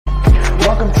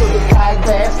Welcome to the Kayak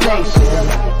Bass Nation.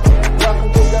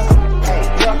 Welcome to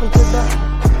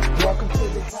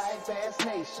the Kayak Bass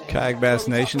Nation. Kayak Bass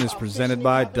Nation is presented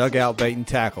by Dugout Bait and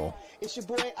Tackle.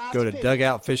 Go to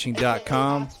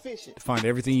dugoutfishing.com to find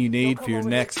everything you need for your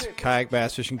next kayak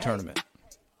bass fishing tournament.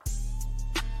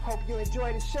 Hope you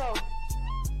enjoy the show.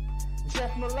 Jeff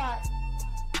Malott,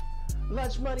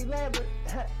 Lunch Money Lambert,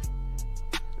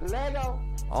 Lego.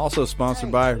 Also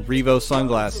sponsored by Revo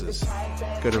Sunglasses.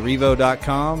 Go to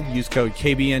revo.com, use code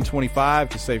KBN25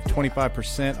 to save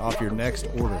 25% off your next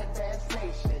order.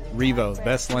 Revo,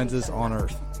 best lenses on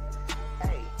earth.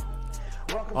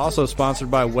 Also sponsored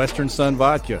by Western Sun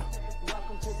Vodka.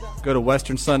 Go to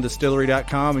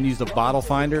westernsundistillery.com and use the bottle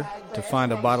finder to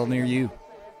find a bottle near you.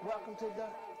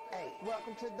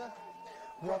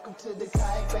 Welcome to the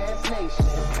Kayak Bass Nation.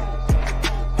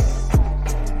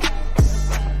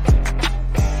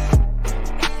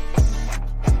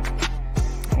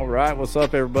 All right, what's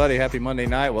up, everybody? Happy Monday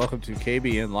night. Welcome to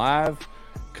KBN Live.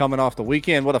 Coming off the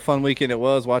weekend. What a fun weekend it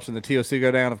was watching the TOC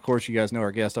go down. Of course, you guys know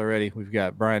our guest already. We've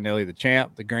got Brian Nelly, the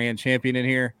champ, the grand champion in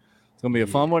here. It's going to be a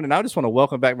fun one. And I just want to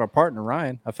welcome back my partner,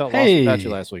 Ryan. I felt lost without you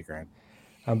last week, Ryan.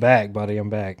 I'm back, buddy. I'm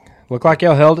back. Look like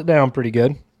y'all held it down pretty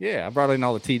good. Yeah, I brought in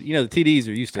all the TDs. You know, the TDs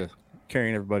are used to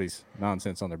carrying everybody's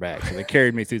nonsense on their back. So they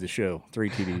carried me through the show, 3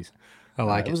 TDs. I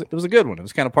like it. It was a good one. It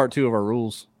was kind of part 2 of our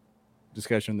rules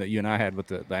discussion that you and I had with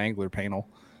the angler panel.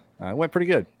 It went pretty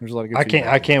good. There's a lot of good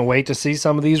I can't wait to see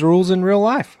some of these rules in real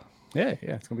life. Yeah,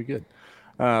 it's going to be good.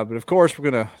 But, of course,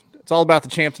 it's all about the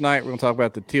champ tonight. We're going to talk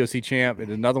about the TOC champ, and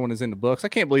another one is in the books. I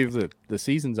can't believe that the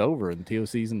season's over and the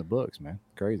TOC's in the books, man.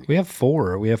 Crazy. We have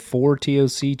 4. We have 4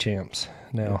 TOC champs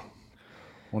now. Yeah.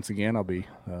 Once again, I'll be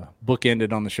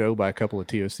bookended on the show by a couple of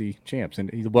TOC champs. And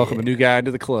you welcome a new guy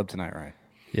into the club tonight, right?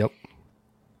 Yep.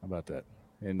 How about that?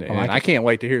 And I can't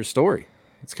wait to hear his story.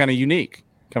 It's kind of unique.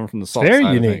 Coming from the salt very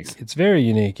side unique. Of things. It's very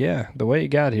unique. Yeah, the way he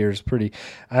got here is pretty.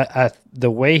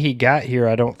 The way he got here,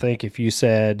 I don't think if you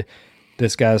said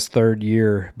this guy's 3rd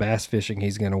year bass fishing,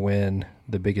 he's going to win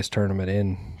the biggest tournament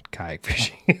in kayak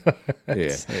fishing.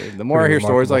 Yeah. The more I hear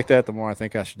stories like that, the more I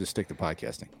think I should just stick to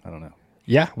podcasting. I don't know.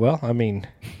 Yeah. Well, I mean,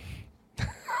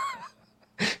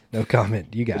 no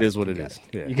comment. You got it. It is what it is.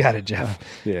 Yeah. You got it, Jeff.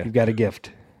 Yeah. You've got a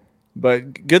gift.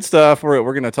 But good stuff. We're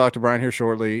going to talk to Brian here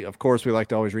shortly. Of course, we like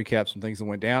to always recap some things that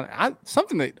went down. I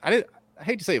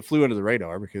hate to say it flew under the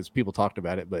radar because people talked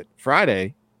about it, but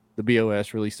Friday, the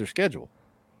BOS released their schedule.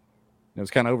 It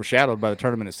was kind of overshadowed by the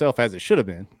tournament itself, as it should have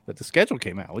been. But the schedule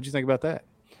came out. What did you think about that?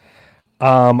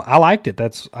 I liked it.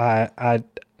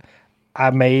 I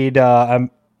made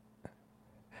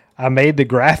the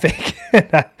graphic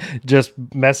just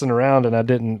messing around, and I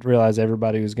didn't realize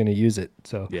everybody was going to use it.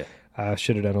 So yeah. I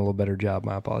should have done a little better job.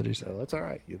 My apologies. So that's all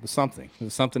right. It was something. It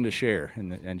was something to share,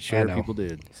 and share people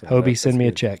did. So Hobie, send me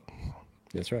a check.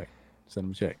 That's right. Send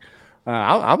him a check.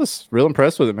 I was real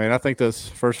impressed with it, man. I think those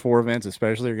first 4 events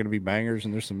especially are going to be bangers,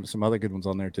 and there's some other good ones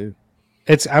on there too.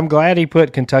 I'm glad he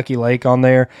put Kentucky Lake on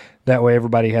there. That way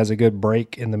everybody has a good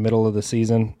break in the middle of the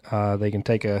season. They can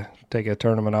take a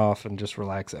tournament off and just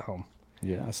relax at home.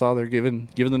 Yeah, I saw they're giving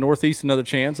the Northeast another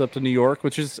chance up to New York,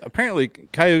 which is apparently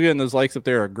Cayuga and those lakes up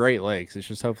there are great lakes. It's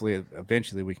just hopefully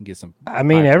eventually we can get some. I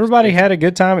mean, everybody had a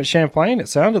good time at Champlain. It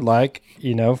sounded like,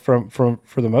 from for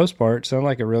the most part, it sounded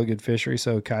like a real good fishery.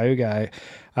 So Cayuga,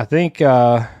 I think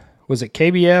was it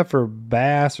KBF or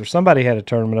Bass or somebody had a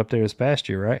tournament up there this past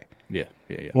year, right? Yeah.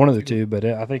 One of the two, but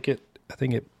I think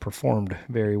it performed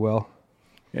very well.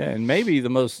 Yeah, and maybe the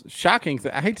most shocking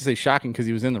thing, I hate to say shocking because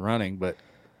he was in the running, but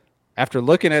after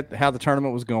looking at how the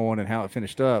tournament was going and how it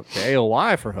finished up, the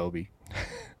AOY for Hobie,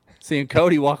 seeing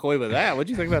Cody walk away with that, what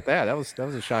do you think about that? That was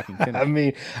a shocking finish. I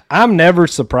mean, I'm never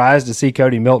surprised to see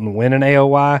Cody Milton win an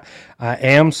AOY. I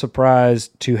am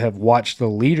surprised to have watched the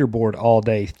leaderboard all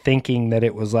day thinking that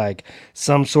it was like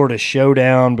some sort of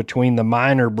showdown between the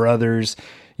Minor brothers,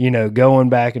 going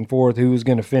back and forth, who was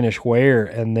going to finish where.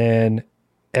 And then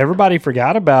everybody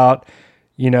forgot about,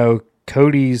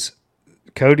 Cody's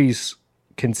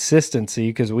consistency,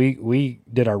 because we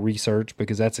did our research,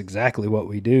 because that's exactly what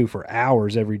we do for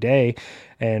hours every day,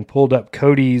 and pulled up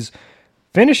Cody's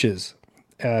finishes,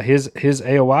 his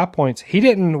AOY points. He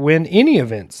didn't win any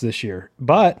events this year,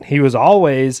 but he was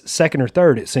always second or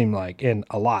third, it seemed like, in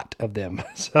a lot of them.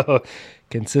 So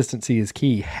consistency is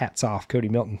key. Hats off, Cody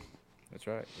Milton. That's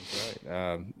right.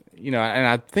 And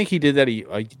I think he did that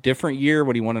a different year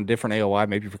when he won a different AOY,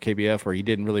 maybe for KBF, where he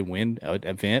didn't really win an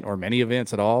event or many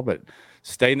events at all, but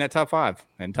stayed in that top 5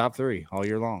 and top 3 all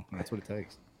year long. That's what it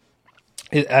takes.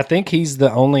 I think he's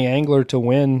the only angler to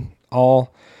win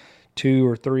all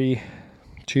 2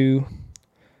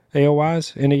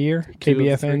 AOYs in a year,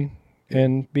 KBF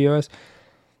in BOS?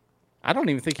 I don't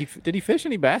even think did he fish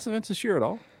any bass events this year at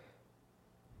all.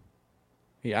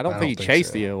 Yeah, I don't think he chased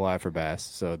so. the OY for bass,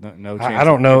 so no chance. I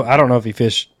don't know. I don't know if he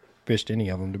fished any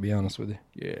of them, to be honest with you.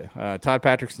 Yeah, Todd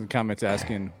Patrick's in the comments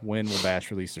asking when will Bass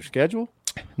release their schedule.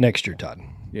 Next year, Todd.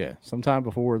 Yeah, sometime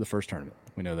before the first tournament.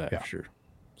 We know that for sure.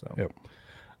 So, Yep.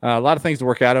 A lot of things to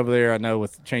work out over there. I know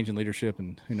with changing leadership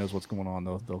and who knows what's going on,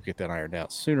 they'll get that ironed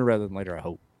out sooner rather than later. I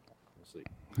hope. We'll see.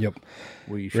 Yep.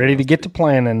 We Ready to get to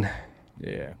planning.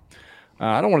 Yeah.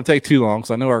 I don't want to take too long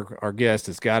because I know our guest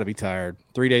has got to be tired.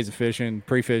 3 days of fishing,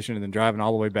 pre-fishing, and then driving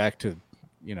all the way back to,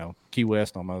 Key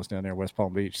West almost down there, West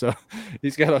Palm Beach. So he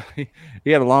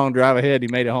had a long drive ahead. He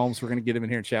made it home, so we're going to get him in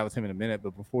here and chat with him in a minute.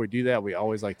 But before we do that, we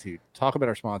always like to talk about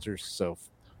our sponsors. So,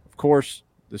 of course,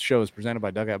 this show is presented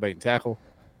by Dugout Bait and Tackle.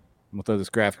 I'm going to throw this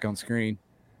graphic on screen.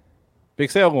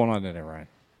 Big sale going on in there, Ryan.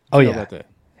 Oh, yeah. About that?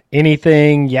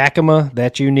 Anything Yakima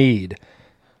that you need,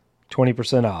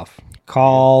 20% off.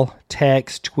 Call,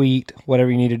 text, tweet, whatever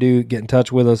you need to do. Get in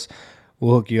touch with us.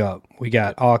 We'll hook you up. We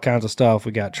got all kinds of stuff.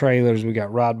 We got trailers. We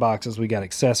got rod boxes. We got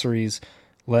accessories.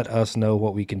 Let us know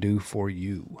what we can do for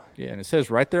you. Yeah, and it says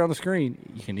right there on the screen,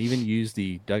 you can even use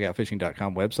the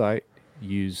dugoutfishing.com website.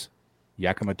 Use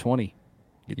Yakima20.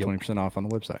 Get 20% off on the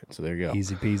website. So there you go.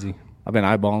 Easy peasy. I've been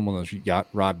eyeballing one of those yacht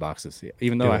rod boxes.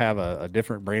 Even though Do I it. have a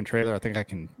different brand trailer, I think I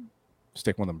can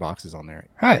stick one of the boxes on there.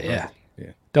 Right, yeah.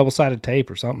 Yeah. Double-sided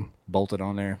tape or something. Bolt it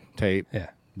on there, tape, Yeah.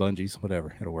 bungees,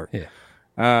 whatever. It'll work. Yeah.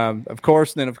 Of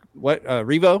course, then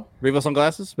Revo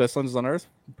sunglasses, best lenses on earth.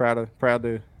 Proud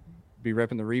to be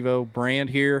repping the Revo brand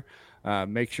here.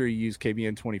 Make sure you use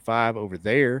KBN25 over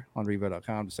there on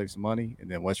Revo.com to save some money.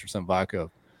 And then Western Sun Vodka,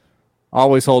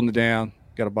 always holding it down.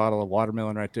 Got a bottle of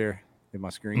watermelon right there in my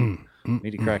screen.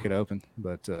 Need to crack it open,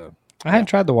 but I hadn't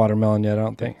tried the watermelon yet, I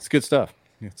don't think. it's good stuff.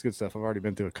 Yeah, it's good stuff. I've already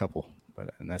been through a couple,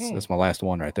 and that's my last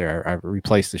one right there. I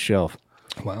replaced the shelf.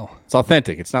 Wow. It's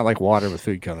authentic. It's not like water with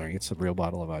food coloring. It's a real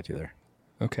bottle of vodka there.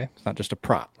 Okay. It's not just a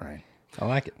prop, right? I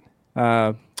like it.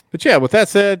 But yeah, with that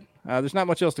said, there's not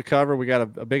much else to cover. We got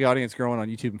a big audience growing on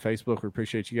YouTube and Facebook. We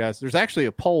appreciate you guys. There's actually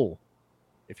a poll.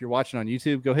 If you're watching on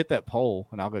YouTube, go hit that poll,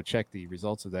 and I'll go check the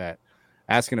results of that.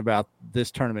 Asking about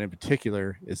this tournament in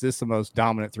particular. Is this the most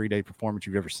dominant 3-day performance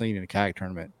you've ever seen in a kayak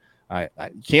tournament? I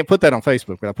can't put that on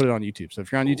Facebook, but I put it on YouTube. So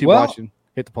if you're on YouTube watching,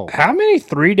 hit the poll. How many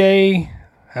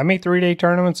 3-day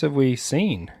tournaments have we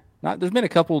seen? There's been a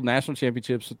couple of national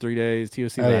championships for 3 days,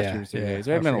 TOC last year 3 days.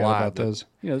 There have been a lot about those.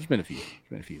 There's been a few.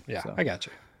 Yeah, So, I got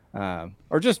you.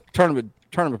 or just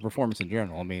tournament performance in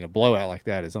general. I mean, a blowout like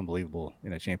that is unbelievable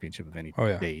in a championship of any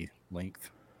day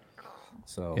length.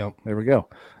 So there we go.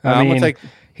 I mean,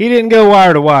 he didn't go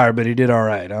wire to wire, but he did all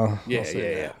right.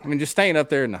 Yeah. I mean, just staying up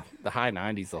there in the high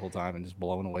 90s the whole time and just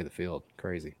blowing away the field.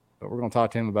 Crazy. But we're going to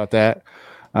talk to him about that.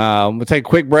 We'll take a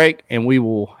quick break, and we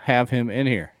will have him in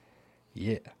here.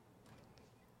 Yeah.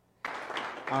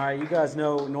 All right, you guys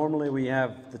know normally we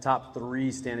have the top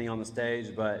 3 standing on the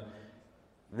stage, but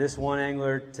this one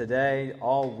angler today,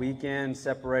 all weekend,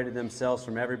 separated themselves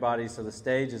from everybody, so the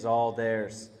stage is all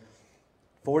theirs.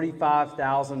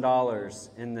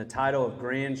 $45,000 in the title of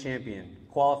Grand Champion,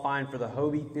 qualifying for the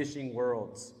Hobie Fishing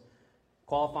Worlds,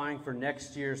 qualifying for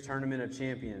next year's Tournament of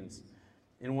Champions,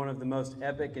 in one of the most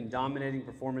epic and dominating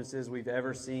performances we've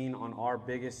ever seen on our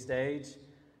biggest stage.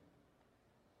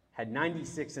 Had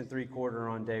 96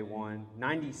 3/4 on day 1,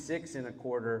 96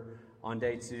 1/4 on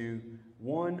day 2,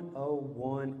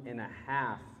 101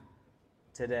 1/2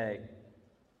 today.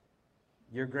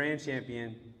 Your grand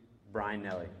champion, Brian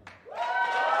Nelly.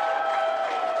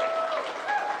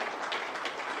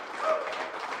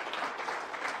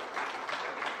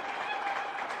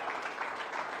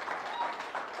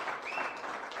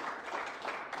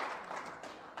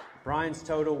 Brian's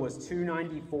total was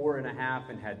 294 1/2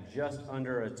 and had just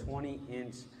under a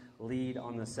 20-inch lead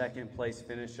on the second place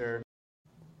finisher.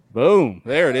 Boom.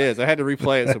 There it is. I had to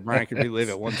replay it so Brian could relive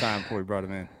it one time before we brought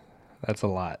him in. That's a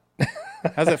lot.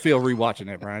 How's that feel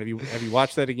rewatching it, Brian? Have you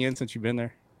watched that again since you've been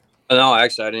there? No,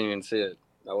 actually, I didn't even see it.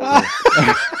 I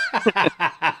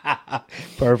wasn't.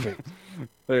 Perfect.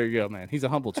 There you go, man. He's a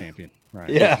humble champion, right?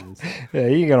 Yeah. Yeah,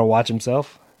 he ain't going to watch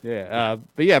himself. Yeah.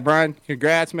 But yeah, Brian,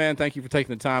 congrats, man. Thank you for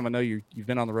taking the time. I know you've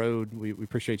been on the road. We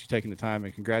appreciate you taking the time,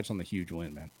 and congrats on the huge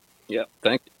win, man. Yep,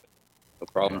 thank you. No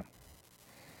problem.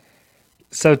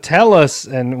 So tell us,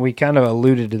 and we kind of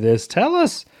alluded to this, tell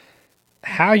us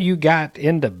how you got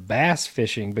into bass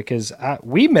fishing, because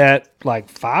we met like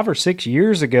 5 or 6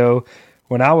 years ago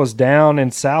when I was down in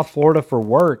South Florida for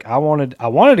work. I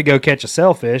wanted to go catch a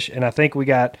sailfish, and I think we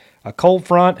got a cold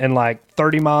front and like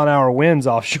 30-mile-an-hour winds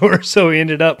offshore, so we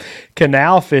ended up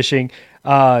canal fishing.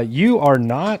 You are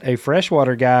not a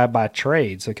freshwater guy by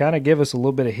trade, so kind of give us a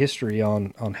little bit of history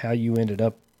on how you ended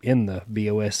up in the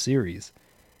BOS series.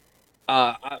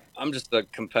 I'm just a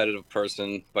competitive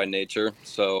person by nature,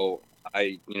 so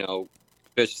I,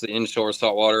 fished the inshore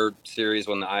saltwater series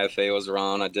when the IFA was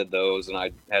around. I did those, and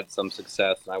I had some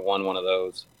success, and I won one of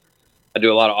those. I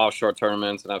do a lot of offshore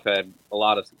tournaments, and I've had a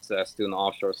lot of success doing the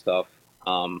offshore stuff.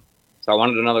 So I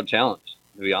wanted another challenge,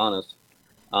 to be honest.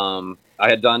 I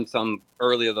had done some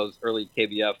of those early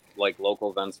KBF like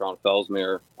local events around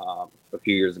Fellsmere a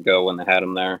few years ago when they had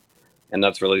them there, and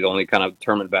that's really the only kind of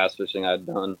tournament bass fishing I'd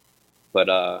done. But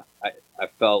I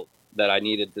felt that I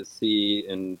needed to see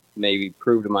and maybe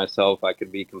prove to myself I could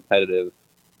be competitive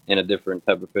in a different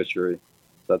type of fishery.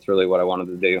 So that's really what I wanted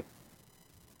to do.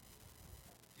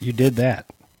 You did that.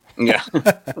 Yeah.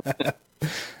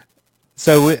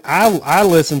 So I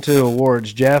listened to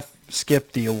awards. Jeff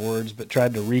skipped the awards, but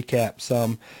tried to recap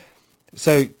some.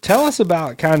 So tell us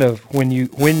about kind of when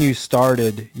you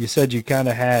started. You said you kind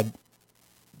of had,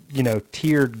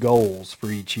 tiered goals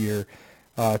for each year.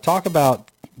 Talk about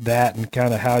that and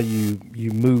kind of how you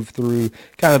move through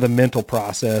kind of the mental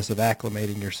process of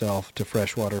acclimating yourself to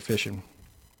freshwater fishing.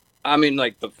 I mean,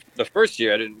 like the first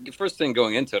year, the first thing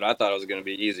going into it, I thought it was going to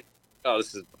be easy. Oh,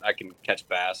 I can catch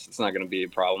bass. It's not going to be a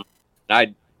problem.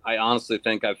 And I honestly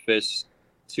think I fished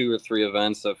 2 or 3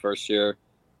 events that first year,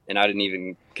 and I didn't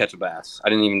even catch a bass. I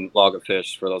didn't even log a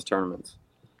fish for those tournaments.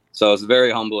 So it was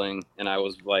very humbling, and I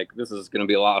was like, this is going to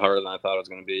be a lot harder than I thought it was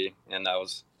going to be. And I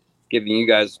was giving you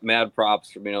guys mad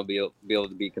props for being able to be able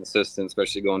to be consistent,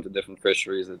 especially going to different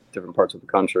fisheries at different parts of the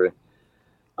country.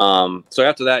 So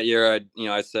after that year,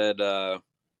 I said, I'm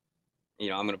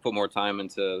going to put more time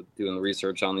into doing the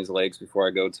research on these lakes before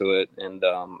I go to it. And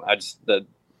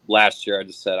last year I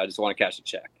just said, I just want to cash a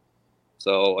check.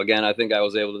 So again, I think I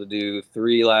was able to do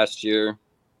 3 last year,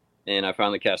 and I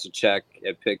finally cashed a check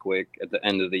at Pickwick at the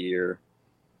end of the year.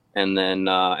 And then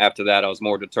after that, I was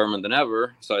more determined than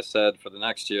ever. So I said for the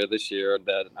next year, this year,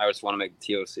 that I just want to make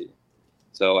the TOC.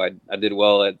 So I did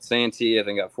well at Santee. I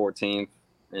think I got 14th.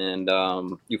 And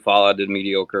Eufaula, I did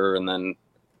mediocre. And then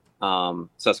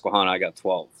Susquehanna, I got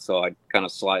 12th. So I kind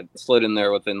of slid in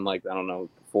there within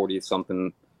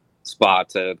 40-something spot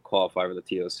to qualify for the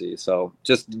TOC. So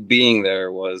just being there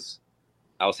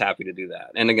I was happy to do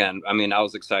that. And again, I mean, I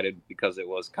was excited because it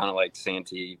was kind of like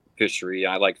Santee fishery.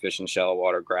 I like fishing shallow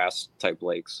water grass type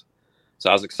lakes. So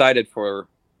I was excited for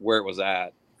where it was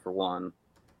at, for one.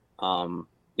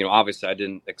 Obviously I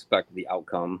didn't expect the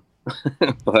outcome,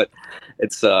 but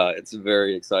it's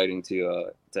very exciting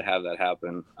to have that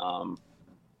happen.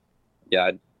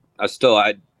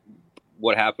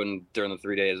 What happened during the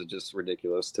 3 days is just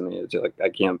ridiculous to me. It's like,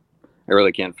 I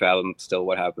really can't fathom still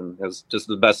what happened. It was just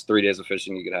the best 3 days of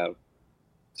fishing you could have.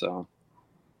 So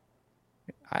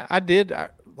I did,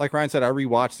 like Ryan said, I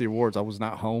rewatched the awards. I was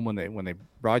not home when they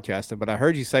broadcast them, but I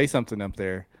heard you say something up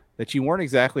there that you weren't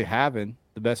exactly having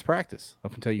the best practice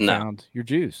up until you found your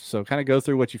juice. So kind of go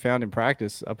through what you found in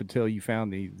practice up until you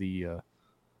found the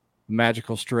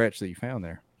magical stretch that you found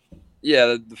there.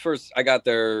 Yeah, the first, I got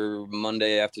there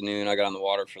Monday afternoon. I got on the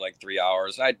water for like 3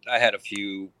 hours. I had a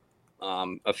few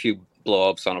blow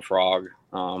ups on a frog,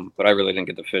 but I really didn't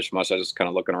get to fish much. I was just kind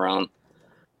of looking around.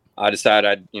 I decided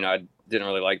I didn't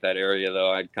really like that area,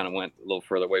 though. I kind of went a little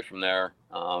further away from there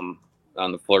on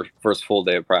the first full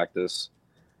day of practice.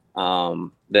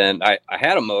 Then I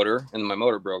had a motor, and my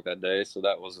motor broke that day, so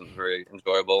that wasn't very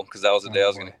enjoyable because that was the day I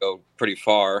was going to go pretty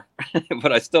far.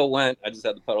 But I still went. I just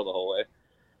had to pedal the whole way.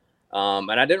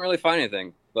 And I didn't really find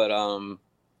anything, but I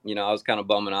was kind of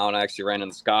bumming out. I actually ran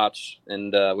into Scotch,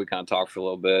 and we kind of talked for a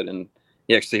little bit, and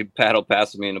he actually paddled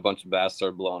past me, and a bunch of bass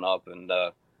started blowing up, and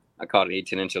I caught an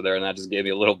 18-incher there, and that just gave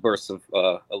me a little burst of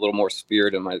a little more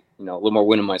spirit in my, a little more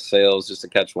wind in my sails just to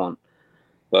catch one.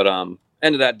 But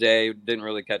end of that day, didn't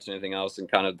really catch anything else,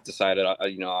 and kind of decided, I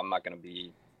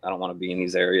don't want to be in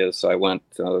these areas, so I went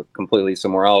completely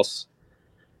somewhere else.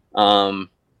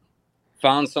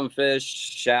 Found some fish,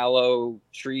 shallow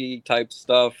tree type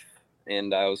stuff,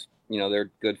 and I was,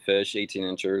 they're good fish,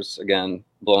 18-inchers, again,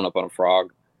 blown up on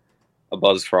a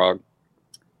buzz frog.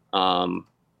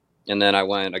 And then I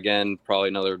went again, probably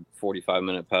another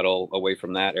 45-minute pedal away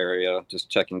from that area, just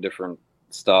checking different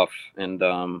stuff, and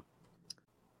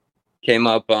came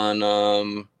up on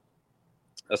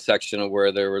a section of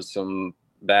where there was some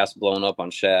bass blown up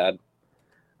on shad.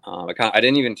 I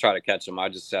didn't even try to catch them. I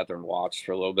just sat there and watched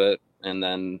for a little bit, and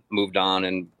then moved on,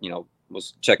 and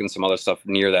was checking some other stuff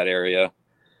near that area,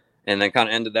 and then kind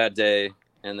of ended that day.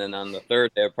 And then on the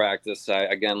third day of practice, I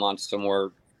again launched somewhere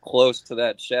close to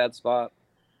that shad spot,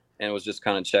 and was just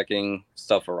kind of checking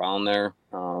stuff around there.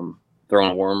 throwing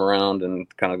a worm around and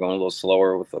kind of going a little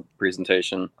slower with the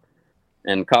presentation,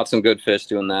 and caught some good fish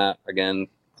doing that again,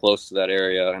 close to that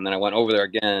area. And then I went over there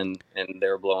again, and they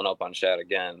were blowing up on shad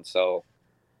again. So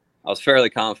I was fairly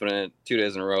confident 2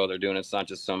 days in a row they're doing it. It's not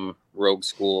just some rogue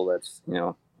school that's,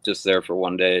 just there for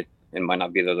one day and might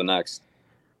not be there the next.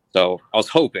 So I was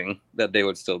hoping that they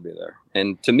would still be there.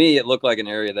 And to me, it looked like an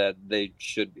area that they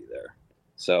should be there.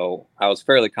 So I was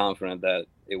fairly confident that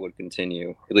it would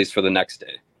continue, at least for the next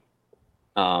day.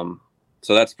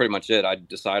 So that's pretty much it. I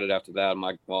decided after that, I'm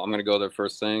like, well, I'm going to go there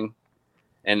first thing.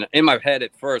 And in my head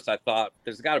at first, I thought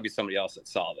there's got to be somebody else that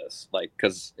saw this. Like,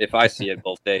 because if I see it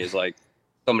both days, like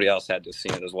somebody else had to have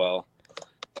seen it as well.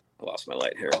 I lost my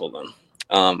light here. Hold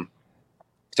on.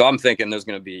 So I'm thinking there's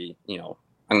going to be, I'm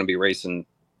going to be racing,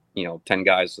 10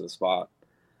 guys to the spot.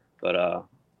 But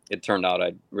it turned out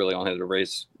I really only had to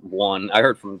race one. I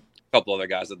heard from a couple other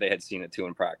guys that they had seen it too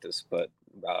in practice, but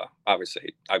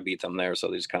obviously I beat them there. So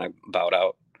they just kind of bowed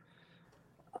out.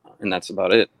 And that's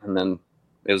about it. And then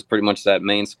it was pretty much that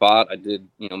main spot. I did,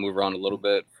 move around a little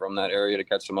bit from that area to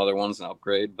catch some other ones and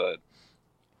upgrade, but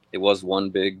it was one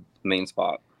big main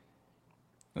spot.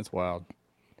 That's wild.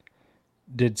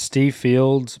 Did Steve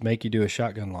Fields make you do a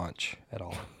shotgun launch at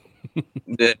all?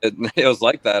 It was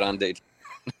like that on day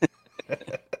two.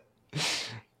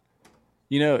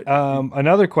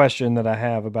 Another question that I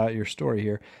have about your story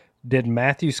here. Did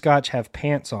Matthew Scotch have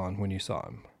pants on when you saw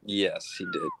him? Yes, he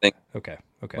did. Okay.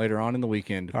 Later on in the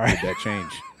weekend, all right. Did that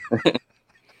change?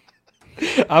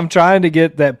 I'm trying to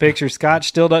get that picture. Scotch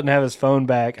still doesn't have his phone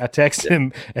back. I texted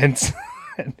him and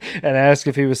asked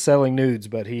if he was selling nudes,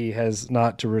 but he has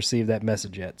not to receive that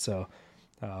message yet. So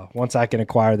once I can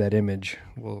acquire that image,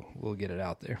 we'll get it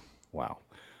out there. Wow.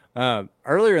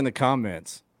 Earlier in the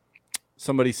comments,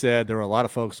 somebody said there were a lot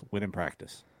of folks winning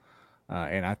practice.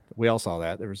 And we all saw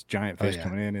that. There was giant fish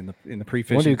coming in the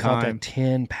pre-fishing One dude time. caught that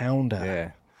 10-pounder.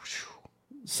 Yeah.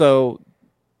 So,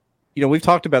 we've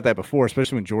talked about that before,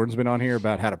 especially when Jordan's been on here,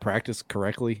 about how to practice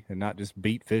correctly and not just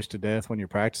beat fish to death when you're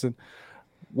practicing.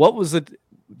 What was it?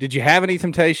 Did you have any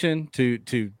temptation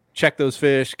to check those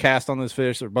fish, cast on those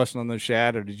fish, or busting on those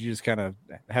shad, or did you just kind of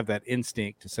have that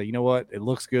instinct to say, you know what, it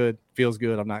looks good, feels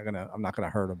good, I'm not gonna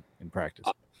hurt them in practice?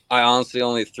 I honestly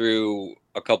only threw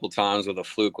a couple times with a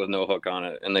fluke with no hook on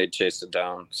it, and they chased it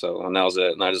down. So, and that was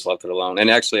it. And I just left it alone. And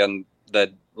actually, on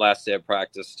that last day of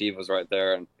practice, Steve was right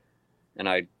there, and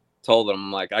I told him,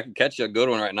 I'm like, I could catch you a good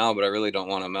one right now, but I really don't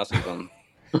want to mess with him.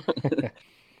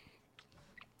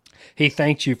 He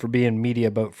thanked you for being media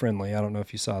boat friendly. I don't know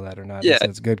if you saw that or not. Yeah,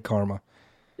 it's good karma.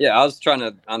 Yeah, I was trying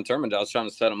to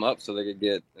set him up so they could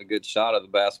get a good shot of the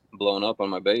bass blowing up on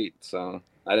my bait. So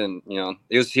I didn't,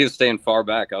 he was staying far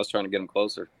back. I was trying to get him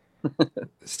closer.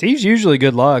 Steve's usually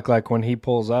good luck. Like when he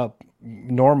pulls up,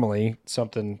 normally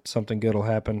something good will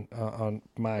happen on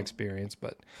my experience,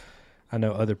 but I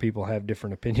know other people have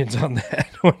different opinions on that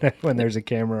when there's a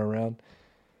camera around.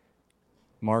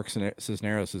 Mark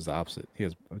Cisneros is the opposite.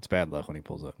 It's bad luck when he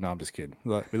pulls up. No, I'm just kidding.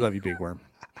 We love you, Big Worm.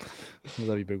 We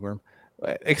love you, Big Worm.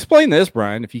 Explain this,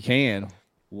 Brian, if you can.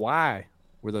 Why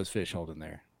were those fish holding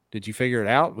there? Did you figure it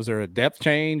out? Was there a depth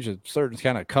change, a certain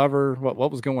kind of cover? What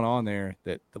was going on there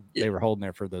that they were holding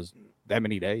there for that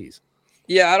many days?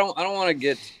 Yeah, I don't want to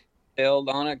get tailed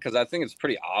on it because I think it's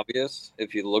pretty obvious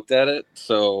if you looked at it.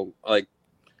 So, like,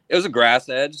 it was a grass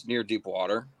edge near deep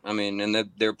water. I mean, and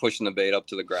they're pushing the bait up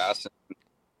to the grass, and,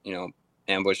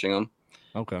 ambushing them.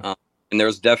 Okay. And there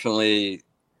was definitely,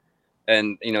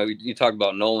 and you talk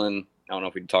about Nolan. I don't know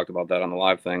if we talked about that on the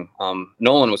live thing.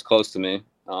 Nolan was close to me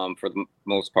for the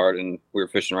most part, and we were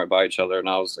fishing right by each other.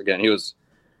 And he was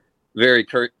very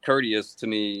courteous to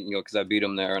me, because I beat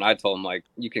him there. And I told him, like,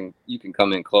 you can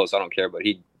come in close, I don't care. But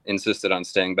he insisted on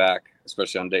staying back,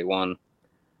 especially on day one.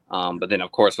 But then,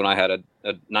 of course, when I had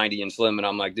a 90-inch limit,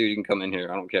 I'm like, dude, you can come in here,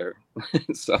 I don't care.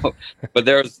 So, but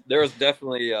there was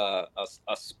definitely a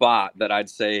spot that I'd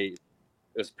say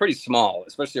it was pretty small,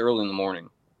 especially early in the morning,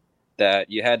 that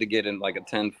you had to get in like a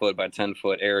 10-foot by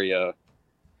 10-foot area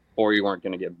or you weren't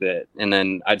going to get bit. And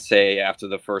then I'd say after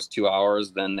the first 2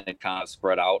 hours, then they kind of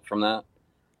spread out from that.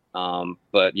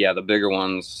 But yeah, the bigger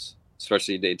ones,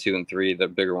 especially day 2 and 3, the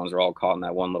bigger ones are all caught in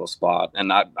that one little spot.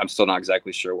 And I'm still not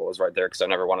exactly sure what was right there because I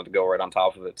never wanted to go right on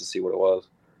top of it to see what it was.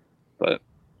 But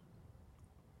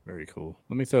very cool.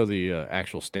 Let me throw the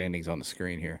actual standings on the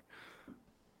screen here.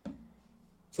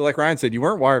 So like Ryan said, you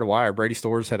weren't wire to wire. Brady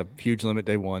Stores had a huge limit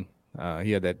day 1.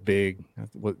 He had that big,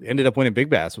 ended up winning big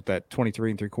bass with that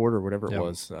 23 3/4 or whatever it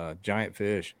was, giant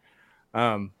fish.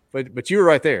 But you were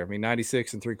right there. I mean,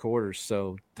 96 3/4.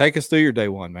 So take us through your day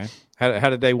 1, man. How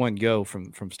did day 1 go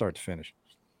from start to finish?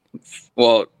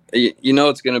 Well, you know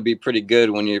it's going to be pretty good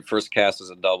when your first cast is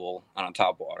a double on a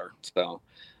top water. So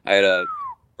I had a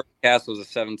first cast was a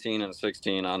 17 and a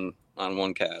 16 on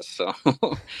one cast. So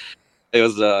it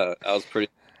was I was pretty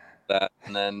that.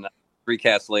 And then 3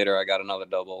 casts later, I got another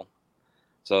double.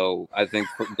 So I think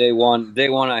for day one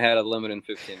I had a limit in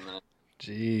 15 minutes.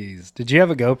 Jeez, did you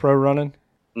have a GoPro running?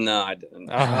 No, I didn't.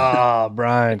 Ah,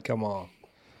 Brian, come on.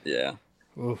 Yeah,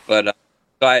 Oof. but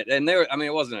and they were. I mean,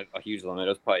 it wasn't a huge limit. It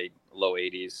was probably low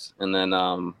 80s. And then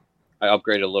I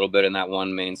upgraded a little bit in that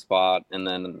one main spot. And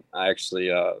then I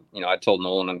actually, I told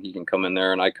Nolan he can come in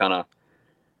there, and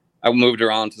I moved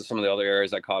around to some of the other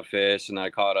areas. I caught fish, and I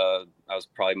was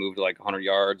probably moved like 100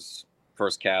 yards.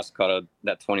 First cast, caught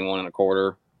that 21 and a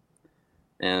quarter,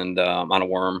 and on a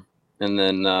worm. And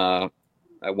then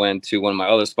I went to one of my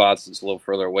other spots that's a little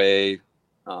further away,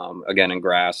 again in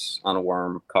grass on a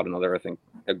worm, caught another, I think,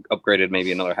 upgraded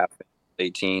maybe another half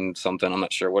 18 something. I'm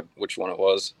not sure which one it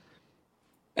was.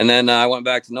 And then I went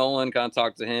back to Nolan, kind of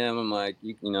talked to him. I'm like,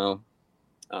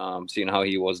 seeing how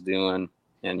he was doing.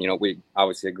 And, we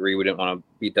obviously agree we didn't want to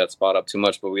beat that spot up too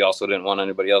much, but we also didn't want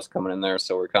anybody else coming in there.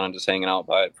 So we're kind of just hanging out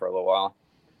by it for a little while.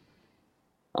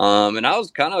 And I was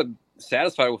kind of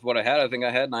satisfied with what I had. I think I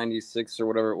had 96 or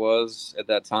whatever it was at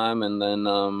that time. And then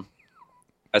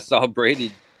I saw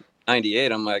Brady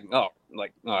 98. I'm like,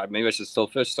 maybe I should still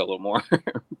fish a little more.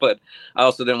 But I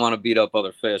also didn't want to beat up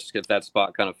other fish because that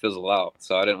spot kind of fizzled out.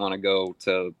 So I didn't want to go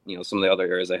to, some of the other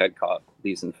areas I had caught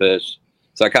decent fish.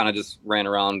 So I kind of just ran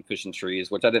around fishing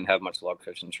trees, which I didn't have much luck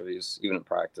fishing trees, even in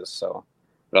practice. So,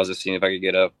 but I was just seeing if I could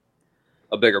get a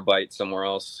bigger bite somewhere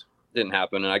else. Didn't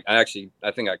happen. And I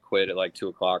think I quit at like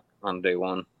 2:00 on day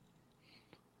one.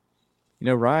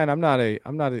 Ryan, I'm not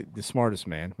the smartest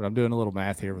man, but I'm doing a little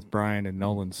math here with Brian and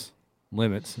Nolan's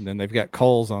limits. And then they've got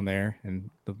culls on there, and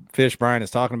the fish Brian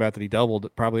is talking about that he doubled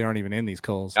probably aren't even in these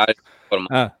culls. I put them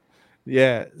on.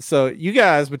 Yeah. So you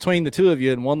guys, between the two of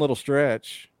you in one little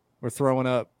stretch, we're throwing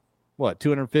up,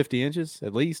 250 inches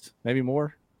at least, maybe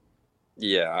more?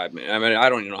 Yeah, I mean, I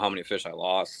don't even know how many fish I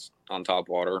lost on top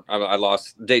water. I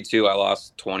lost day 2. I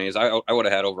lost 20s. I would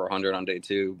have had over 100 on day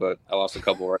 2, but I lost a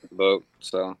couple right at the boat.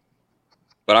 So,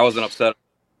 but I wasn't upset.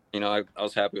 I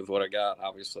was happy with what I got.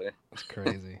 Obviously, That's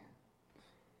crazy.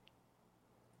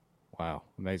 Wow,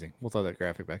 amazing. We'll throw that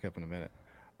graphic back up in a minute.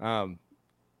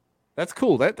 That's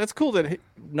cool. That's cool that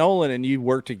Nolan and you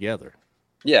work together.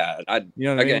 Yeah, I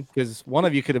mean? Because one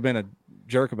of you could have been a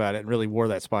jerk about it and really wore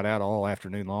that spot out all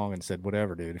afternoon long and said,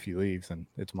 "Whatever, dude. If you leave, then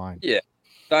it's mine." Yeah.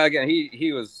 Again,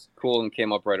 he was cool and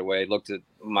came up right away. Looked at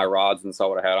my rods and saw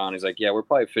what I had on. He's like, "Yeah, we're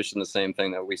probably fishing the same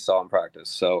thing that we saw in practice."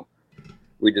 So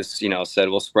we just, said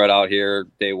we'll spread out here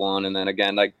day one, and then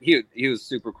again, like he was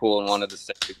super cool and wanted to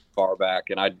stay far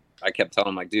back, and I kept telling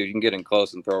him like, "Dude, you can get in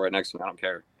close and throw right next to me. I don't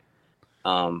care."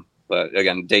 But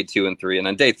again, day 2 and 3, and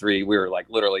then day 3, we were like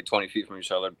literally 20 feet from each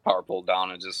other, power pulled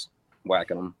down and just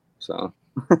whacking them. So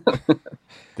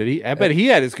did he? I bet he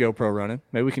had his GoPro running.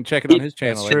 Maybe we can check it on his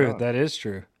channel. That's true. That is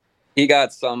true. He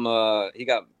got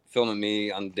filming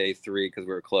me on day 3 because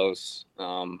we were close.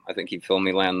 I think he filmed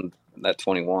me land that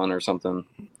 21 or something.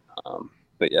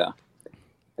 But yeah,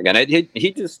 again,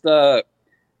 he just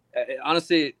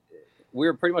honestly, we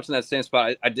were pretty much in that same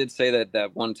spot. I did say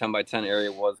that one 10x10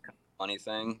 area was kind of a funny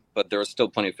thing, but there was still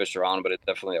plenty of fish around. But it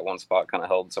definitely at one spot kind of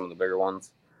held some of the bigger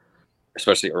ones,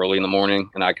 especially early in the morning.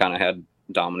 And I kind of had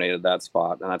dominated that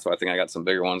spot, and that's why I think I got some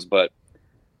bigger ones. But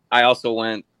I also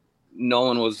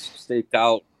Nolan was staked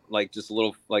out like just a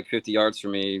little, like 50 yards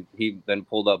from me. He then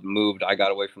pulled up and moved. I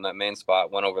got away from that main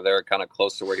spot, went over there kind of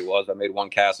close to where he was. I made one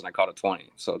cast and I caught a 20.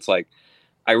 So it's like,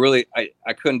 I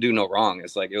couldn't do no wrong.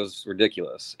 It's like, it was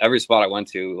ridiculous. Every spot I went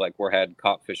to, like where I had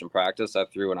caught fish in practice, I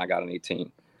threw and I got an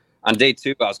 18. On day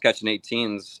 2, I was catching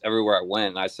 18s everywhere I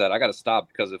went. And I said, I got to stop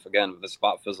because if the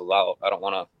spot fizzles out, I don't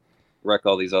want to wreck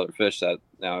all these other fish that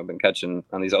I've been catching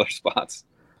on these other spots.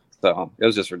 So it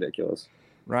was just ridiculous.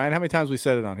 Ryan, how many times we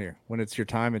said it on here? When it's your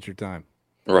time, it's your time.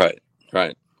 Right.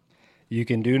 You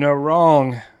can do no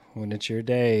wrong when it's your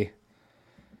day.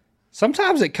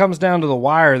 Sometimes it comes down to the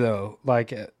wire, though.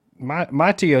 Like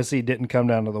my TOC didn't come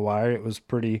down to the wire. It was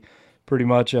pretty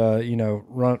much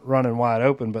running wide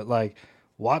open. But like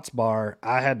Watts Bar,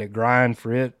 I had to grind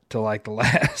for it to like the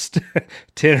last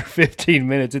 10 or 15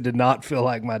 minutes. It did not feel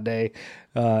like my day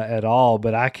at all.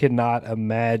 But I could not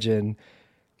imagine.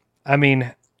 I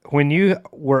mean, when you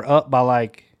were up by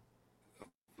like,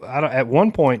 at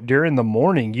one point during the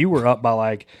morning, you were up by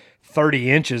like 30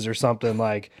 inches or something,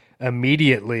 like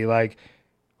immediately. Like,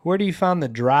 where do you find the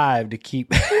drive to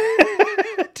keep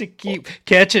to keep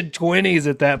catching 20s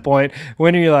at that point?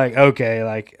 When are you like, okay,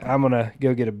 like I'm gonna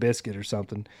go get a biscuit or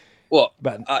something? Well,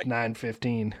 About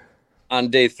 9:15. on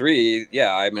day 3,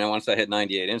 yeah, I mean, once I hit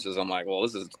 98 inches, I'm like, well,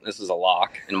 this is a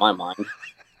lock in my mind.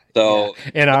 So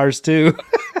Yeah, and ours too.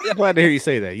 I'm glad to hear you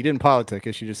say that. You didn't politic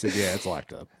us. You just said, yeah, it's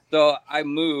locked up. So I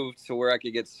moved to where I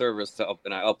could get service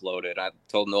and I uploaded. I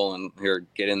told Nolan, here,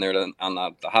 get in there on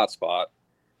the hotspot.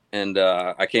 And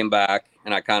I came back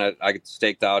and I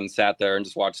staked out and sat there and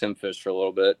just watched him fish for a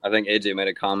little bit. I think AJ made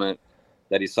a comment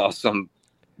that he saw some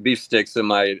beef sticks in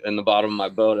the bottom of my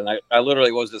boat, and I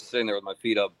literally was just sitting there with my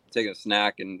feet up, taking a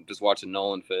snack and just watching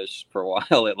Nolan fish for a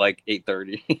while at like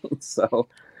 8:30. So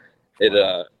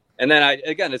and then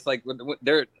it's like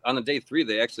they're on the day 3,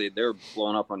 they're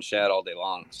blowing up on shad all day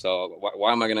long. So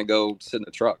why am I gonna go sit in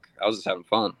the truck? I was just having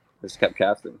fun. I just kept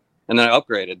casting, and then I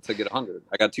upgraded to get 100.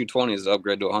 I got 220s to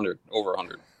upgrade to 100, over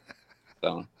 100.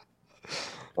 So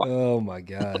Oh my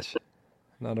gosh,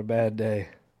 not a bad day.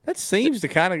 That seems to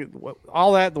kind of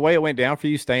all that the way it went down for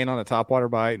you, staying on a topwater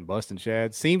bite and busting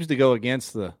shad, seems to go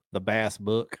against the bass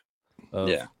book of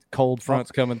cold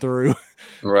fronts coming through,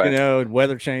 right? And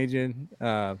weather changing.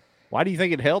 Why do you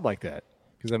think it held like that?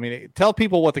 Because I mean, tell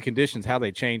people what the conditions, how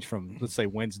they changed from, let's say,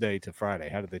 Wednesday to Friday.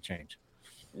 How did they change?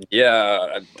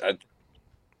 Yeah,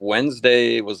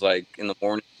 Wednesday was like in the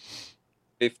morning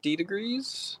 50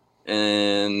 degrees,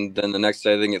 and then the next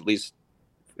day I think at least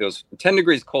it was 10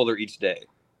 degrees colder each day.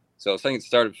 So I think it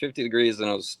started 50 degrees, then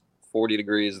it was 40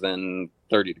 degrees, then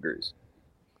 30 degrees.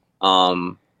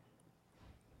 And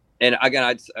again,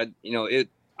 I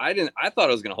thought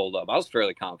it was going to hold up. I was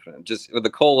fairly confident. Just with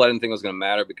the cold, I didn't think it was going to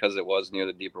matter because it was near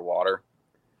the deeper water.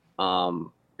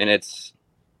 And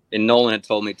Nolan had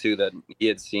told me too that he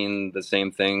had seen the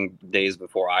same thing days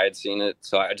before I had seen it.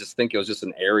 So I just think it was just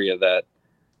an area that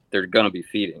they're going to be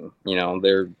feeding.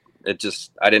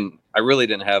 I really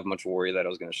didn't have much worry that I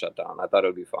was going to shut down. I thought it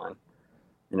would be fine,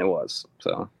 and it was.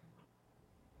 So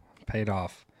paid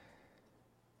off.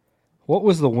 What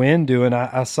was the wind doing?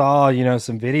 I saw,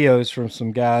 some videos from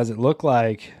some guys. It looked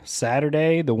like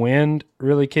Saturday the wind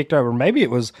really kicked over. Maybe it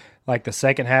was like the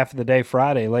second half of the day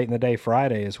Friday, late in the day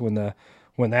Friday is when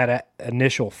that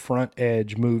initial front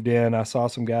edge moved in. I saw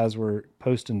some guys were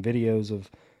posting videos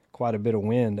of quite a bit of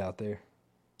wind out there.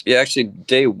 Yeah, actually,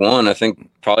 day 1, I think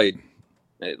probably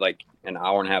like an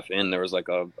hour and a half in, there was like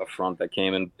a front that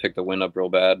came and picked the wind up real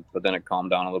bad, but then it calmed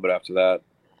down a little bit after that.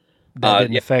 That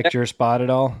didn't affect your spot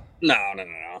at all? No.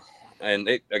 And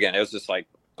it was just like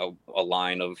a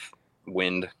line of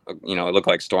wind. It looked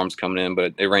like storms coming in,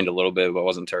 but it rained a little bit, but it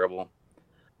wasn't terrible.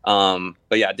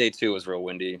 But yeah, day 2 was real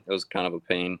windy. It was kind of a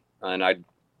pain, and I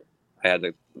had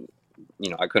to,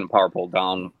 I couldn't power pull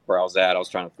down where I was at. I was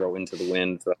trying to throw into the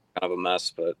wind, so kind of a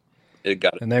mess, but it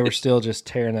got it. And they were still just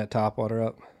tearing that topwater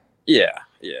up. Yeah.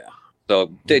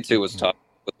 So day 2 was tough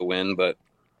with the wind,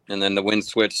 and then the wind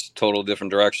switched total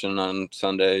different direction on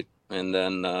Sunday, and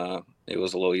then it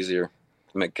was a little easier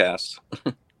to make casts.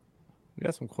 We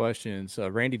got some questions.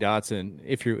 Randy Dotson,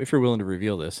 if you're willing to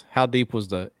reveal this, how deep was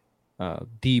the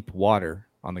deep water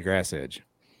on the grass edge?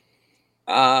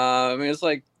 I mean, it's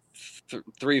like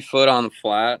 3 foot on the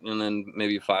flat, and then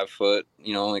maybe 5 foot.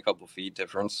 Only a couple feet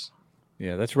difference.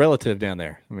 Yeah, that's relative down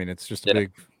there. I mean, it's just a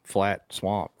big flat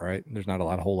swamp, right? There's not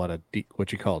a whole lot of deep,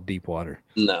 what you call deep water.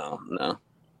 No.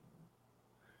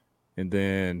 And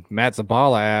then Matt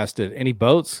Zabala asked, did any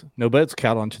boats, no boats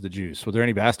count onto the juice? Were there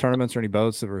any bass tournaments or any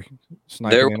boats that were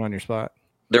sniping in on your spot?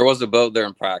 There was a boat there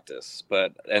in practice,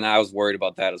 and I was worried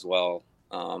about that as well,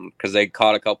 because they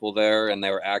caught a couple there and they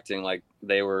were acting like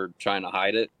they were trying to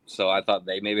hide it. So I thought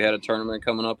they maybe had a tournament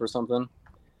coming up or something.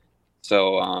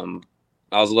 So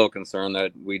I was a little concerned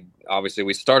that we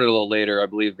started a little later, I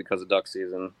believe, because of duck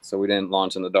season. So we didn't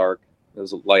launch in the dark. It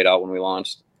was light out when we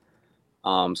launched. So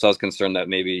I was concerned that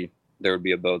maybe there would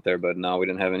be a boat there, but no, we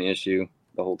didn't have any issue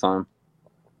the whole time.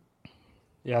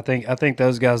 Yeah, I think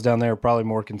those guys down there are probably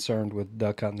more concerned with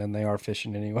duck hunting than they are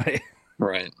fishing anyway.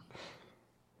 Right.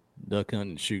 Duck hunting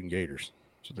and shooting gators.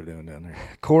 That's what they're doing down there.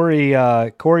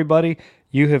 Corey, buddy,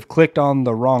 you have clicked on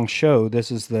the wrong show. This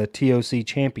is the TOC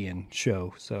Champion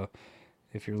show. So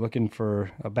if you're looking for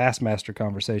a Bassmaster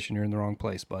conversation, you're in the wrong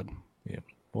place, bud. Yeah.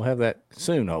 We'll have that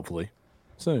soon, hopefully.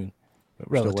 Soon. But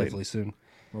relatively soon.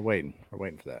 We're waiting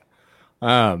for that.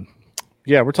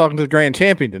 We're talking to the grand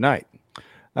champion tonight.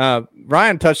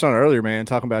 Ryan touched on it earlier, man,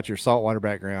 talking about your saltwater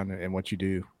background and what you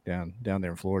do down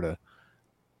there in Florida.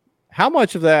 How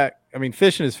much of that, I mean,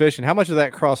 fishing is fishing. How much of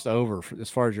that crossed over as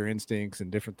far as your instincts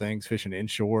and different things, fishing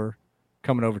inshore,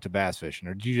 coming over to bass fishing?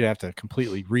 Or did you have to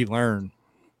completely relearn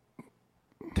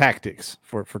tactics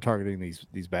for targeting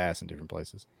these bass in different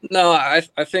places? No,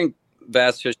 I think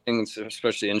bass fishing,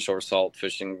 especially inshore salt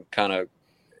fishing, kind of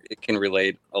it can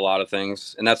relate a lot of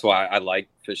things, and that's why I like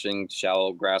fishing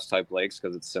shallow grass type lakes,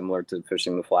 because it's similar to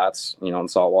fishing the flats, in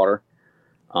saltwater.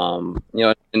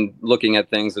 And looking at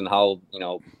things and how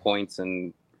points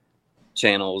and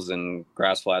channels and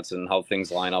grass flats and how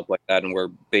things line up like that, and where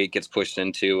bait gets pushed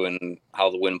into, and how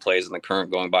the wind plays and the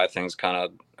current going by things kind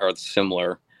of are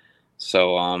similar.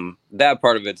 So that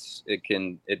part of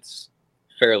it's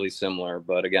fairly similar,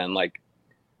 but again, like,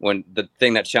 when the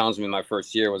thing that challenged me my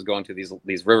first year was going to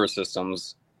these river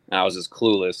systems, and I was just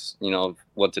clueless,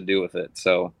 what to do with it.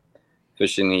 So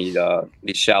fishing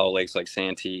these shallow lakes like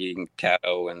Santee and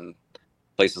Caddo and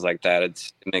places like that,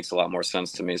 it makes a lot more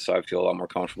sense to me. So I feel a lot more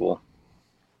comfortable.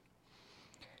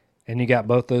 And you got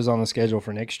both those on the schedule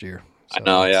for next year. So I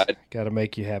know, yeah. Got to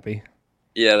make you happy.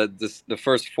 Yeah, the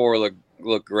first 4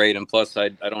 look great, and plus I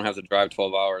don't have to drive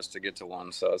 12 hours to get to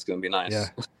one, so it's going to be nice. Yeah.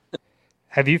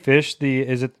 Have you fished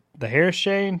is it the Harris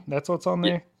chain? That's what's on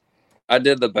there? I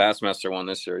did the Bassmaster one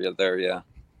this year. Yeah.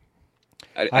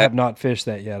 I have not fished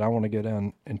that yet. I want to go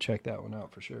down and check that one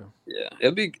out for sure. Yeah,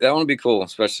 that one would be cool,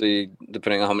 especially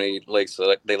depending on how many lakes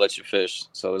they let you fish.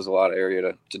 So there's a lot of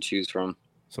area to choose from.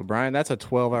 So Brian, that's a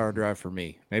 12-hour drive for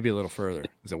me. Maybe a little further.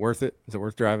 Is it worth it? Is it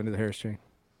worth driving to the Harris chain?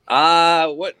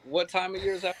 What time of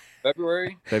year is that?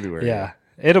 February? February. Yeah.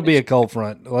 It'll be a cold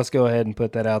front. Let's go ahead and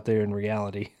put that out there in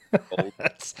reality.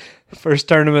 That's the first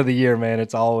tournament of the year, man.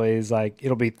 It's always like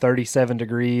it'll be 37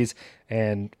 degrees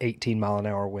and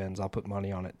 18-mile-an-hour winds. I'll put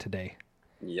money on it today.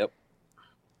 Yep.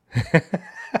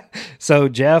 So,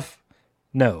 Jeff,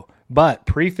 no. But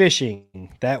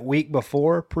pre-fishing, that week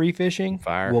before pre-fishing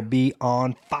will be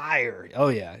on fire. Oh,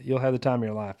 yeah. You'll have the time of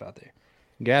your life out there.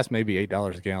 Gas may be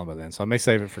 $8 a gallon by then, so I may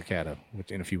save it for Caddo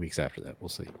in a few weeks after that. We'll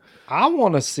see. I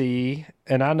want to see,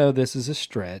 and I know this is a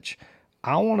stretch,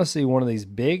 I want to see one of these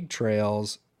big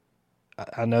trails.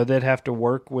 I know they'd have to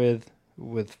work with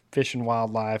Fish and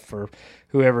Wildlife or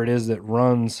whoever it is that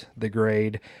runs the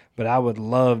grade, but I would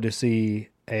love to see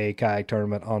a kayak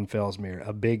tournament on Fellsmere,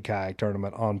 a big kayak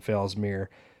tournament on Fellsmere,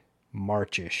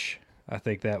 Marchish. I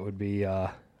think that would be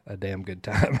a damn good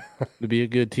time. It'd be a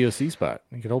good TOC spot.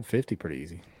 You could hold 50 pretty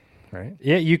easy, right?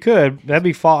 Yeah, you could. That'd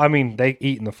be fall. I mean, they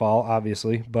eat in the fall,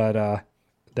 obviously, but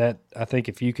that I think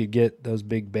if you could get those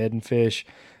big bedding fish,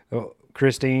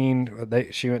 Christine,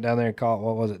 she went down there and caught,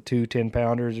 what was it, 2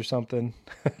 10-pounders or something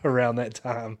around that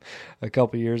time a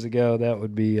couple years ago. That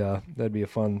would be that'd be a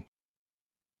fun.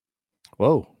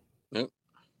 Whoa. Yep.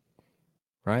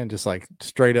 Ryan just like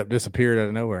straight up disappeared out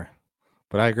of nowhere.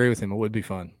 But I agree with him. It would be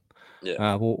fun.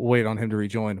 Yeah. We'll wait on him to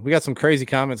rejoin. We got some crazy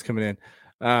comments coming in.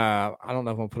 I don't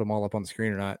know if I'm going to put them all up on the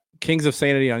screen or not. Kings of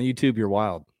Sanity on YouTube, you're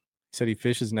wild. He said he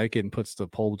fishes naked and puts the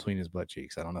pole between his butt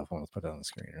cheeks. I don't know if I want to put that on the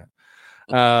screen or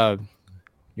not.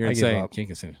 You're insane.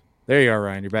 King of Sanity. There you are,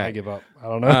 Ryan. You're back. I give up. I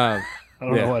don't know. I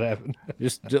don't know what happened.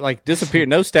 just like disappeared.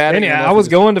 No static. Anyway, I was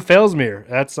going to Fellsmere.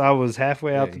 I was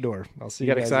halfway out the door. I'll see you.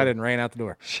 Got excited and ran out the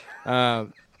door.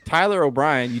 Tyler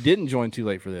O'Brien, you didn't join too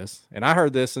late for this, and I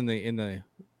heard this in the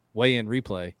weigh-in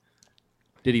replay.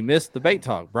 Did he miss the bait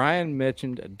talk? Brian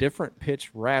mentioned a different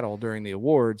pitch rattle during the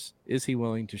awards. Is he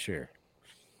willing to share?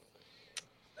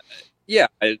 Yeah,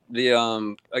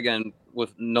 again,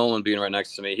 with Nolan being right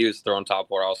next to me, he was throwing top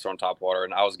water, I was throwing top water,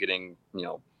 and I was getting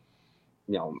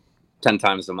 10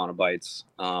 times the amount of bites.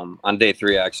 On day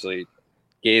 3, I actually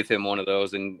gave him one of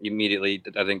those, and immediately,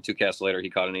 I think 2 casts later, he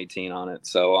caught an 18 on it.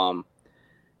 So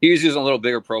he was using a little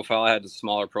bigger profile. I had a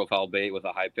smaller profile bait with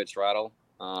a high pitch rattle,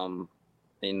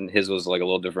 and his was like a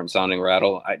little different sounding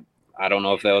rattle. I don't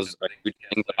know if that was a huge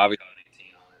thing, but obviously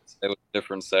there was a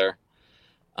difference there.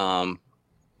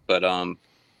 But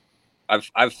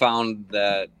I've found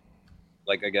that,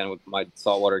 like, again, with my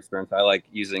saltwater experience, I like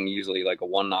using usually like a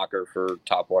 1 knocker for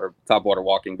top water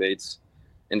walking baits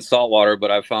in saltwater, but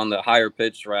I've found the higher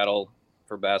pitch rattle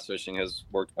for bass fishing has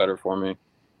worked better for me.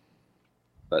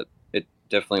 But it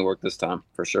definitely worked this time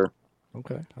for sure.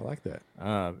 Okay, I like that.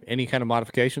 Any kind of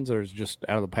modifications, or is it just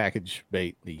out of the package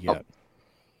bait that you got?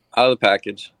 Out of the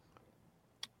package.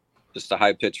 Just a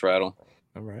high pitch rattle.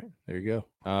 All right, there you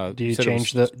go. Do you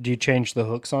change the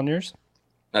hooks on yours?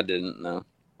 I didn't, no.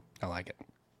 I like it.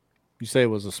 You say it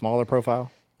was a smaller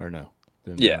profile, or no?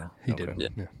 Yeah, he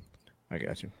did. Yeah. I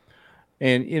got you.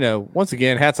 And once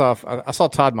again, hats off. I saw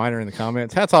Todd Miner in the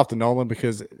comments. Hats off to Nolan,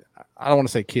 because I don't want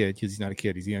to say kid, because he's not a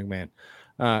kid. He's a young man.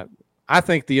 I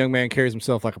think the young man carries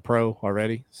himself like a pro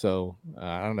already. So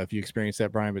I don't know if you experienced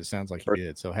that, Brian, but it sounds like you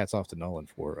did. So hats off to Nolan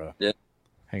for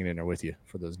hanging in there with you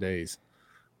for those days.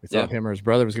 We thought him or his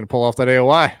brother was going to pull off that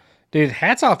AOY. Dude,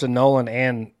 hats off to Nolan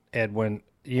and Edwin.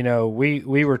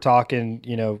 We were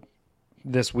talking,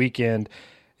 this weekend,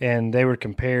 and they were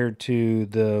compared to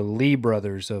the Lee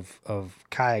brothers of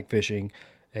kayak fishing,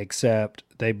 except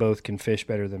they both can fish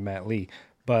better than Matt Lee.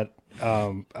 But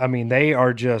I mean, they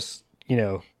are just,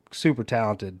 super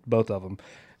talented, both of them,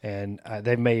 and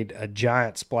they've made a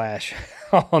giant splash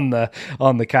on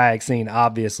the kayak scene.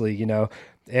 Obviously,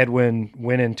 Edwin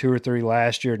winning 2 or 3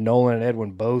 last year. Nolan and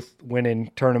Edwin both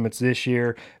winning tournaments this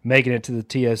year, making it to the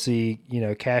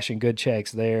TOC. Cashing good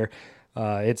checks there.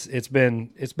 It's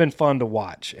been fun to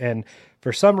watch, and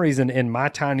for some reason in my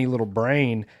tiny little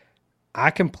brain,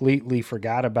 I completely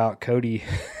forgot about Cody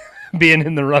being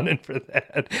in the running for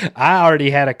that. I already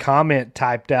had a comment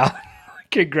typed out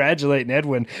congratulating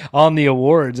Edwin on the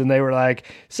awards, and they were like,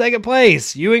 second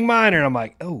place, Ewing Minor. And I'm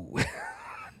like, oh,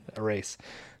 erase.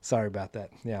 Sorry about that.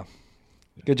 Yeah.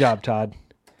 Good job, Todd.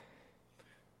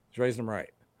 He's raising them right.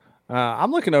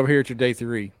 I'm looking over here at your day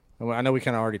 3. I know we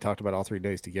kind of already talked about all 3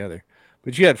 days together,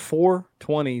 but you had 4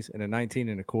 20s and a 19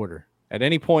 and a quarter. At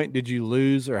any point, did you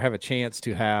lose or have a chance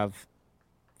to have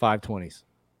 5 20s?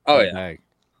 Oh, in the yeah. bag?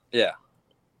 Yeah.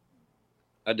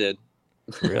 I did.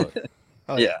 Really?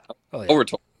 Oh, Yeah. Oh, yeah. Over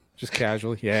 20. Just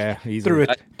casually? Yeah. Easily.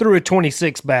 Threw a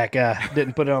 26 back.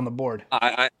 Didn't put it on the board.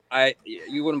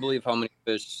 You wouldn't believe how many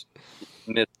fish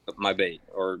missed my bait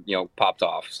or, popped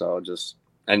off. So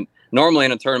and normally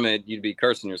in a tournament, you'd be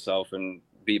cursing yourself and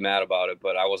be mad about it,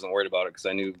 but I wasn't worried about it because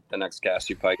I knew the next cast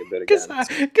you'd probably get bit again.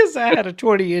 Because I had a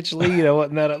 20-inch lead. I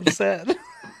wasn't that upset.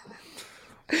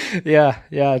 Yeah,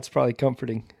 it's probably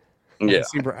comforting. Yeah.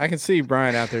 I can see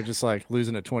Brian out there just like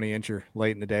losing a 20-incher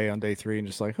late in the day on day 3 and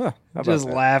just like, how about Just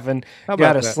that? laughing. How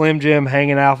Got about a that? Slim Jim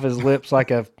hanging off his lips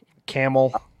like a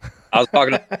camel. I was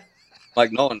talking to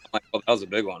like Nolan. I'm like, well, that was a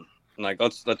big one. I'm like,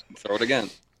 let's throw it again.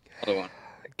 Another one.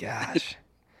 Gosh,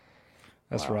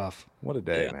 that's Wow. rough. What a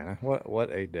day, Yeah. man. What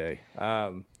a day.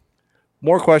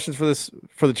 More questions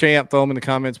for the champ. Throw them in the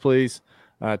comments, please.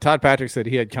 Todd Patrick said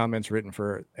he had comments written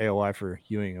for AOI for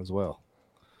Ewing as well.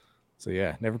 So,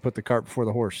 yeah, never put the cart before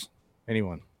the horse.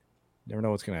 Anyone. Never know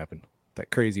what's going to happen.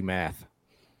 That crazy math.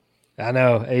 I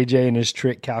know AJ and his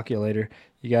trick calculator.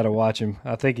 You got to watch him.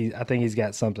 I think he's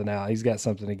got something out. He's got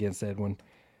something against Edwin.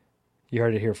 You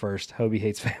heard it here first. Hobie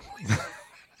hates families.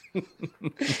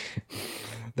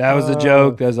 That was a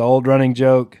joke. That was an old running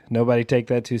joke. Nobody take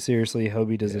that too seriously.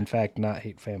 Hobie does in fact not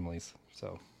hate families.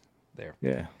 So there.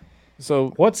 Yeah.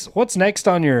 So, What's next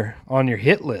on your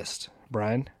hit list,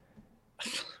 Brian?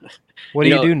 What do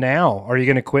you do now? Are you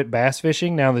going to quit bass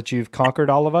fishing now that you've conquered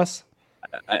all of us?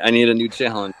 I need a new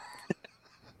challenge.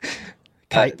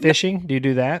 Kite fishing? Do you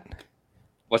do that?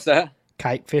 What's that?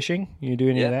 Kite fishing? You do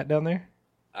any of Yeah. that down there?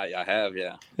 I have,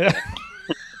 yeah.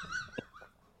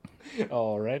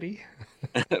 Already?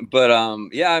 But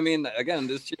yeah, I mean, again,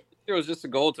 this year was just a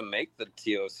goal to make the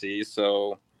TOC.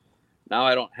 So now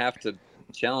I don't have to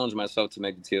challenge myself to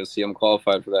make the TOC. I'm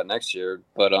qualified for that next year.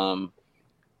 But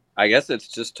I guess it's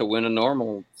just to win a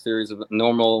normal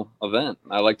event.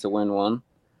 I like to win one.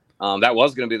 That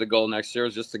was going to be the goal next year,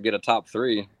 is just to get a top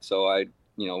 3. So I,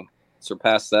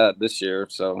 surpassed that this year.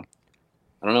 So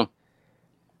I don't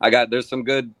know. There's some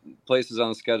good places on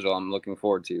the schedule I'm looking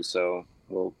forward to. So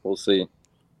we'll see.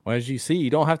 well, as you see, you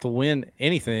don't have to win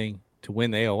anything to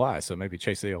win the AOI. So maybe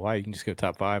chase the AOI. You can just go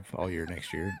top 5 all year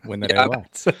next year. Win that Yeah, AOI.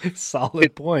 That's a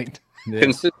solid point.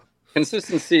 Yeah.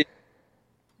 Consistency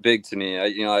big to me.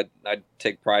 I'd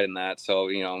take pride in that. So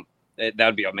that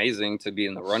would be amazing to be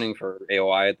in the running for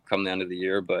AOI come the end of the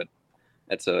year, but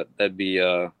that'd be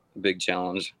a big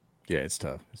challenge. Yeah, it's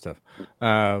tough.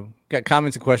 Got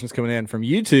comments and questions coming in from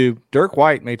YouTube. Dirk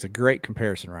White makes a great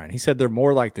comparison, Ryan. He said they're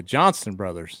more like the Johnston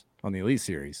brothers on the Elite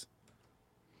Series.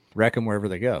 Wreck them wherever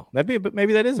they go. Maybe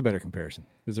that is a better comparison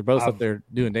because they're both up there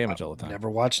doing damage all the time. Never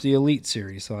watched the Elite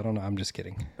series, so I don't know. I'm just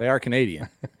kidding. They are Canadian,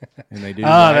 and they do.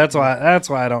 That's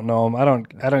why I don't know them. I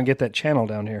don't get that channel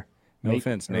down here. No Nate,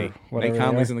 offense, or Nate. whatever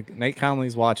Nate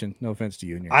Conley's watching. No offense to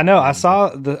you. And your I know. I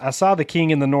family. saw the king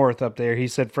in the north up there. He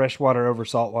said freshwater over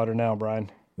saltwater now, Brian.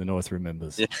 The North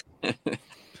remembers. Yeah.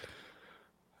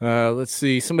 Let's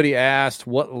see. Somebody asked,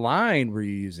 what line were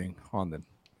you using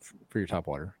for your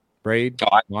topwater? Braid?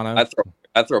 Oh, Mono?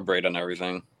 I throw braid on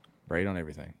everything. Braid on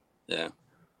everything. Yeah.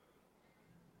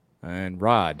 And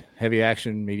rod, heavy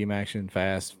action, medium action,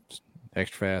 fast,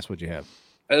 extra fast. What'd you have?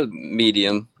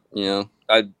 Medium.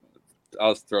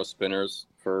 I'll throw spinners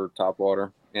for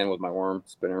topwater and with my worm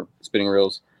spinning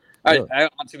reels. Really? I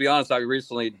to be honest, I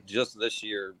recently just this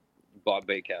year bought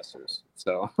bait casters.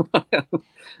 So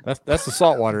That's the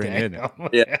saltwater in, isn't it?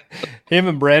 Yeah. Him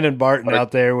and Brandon Barton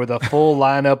out there with a full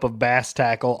lineup of bass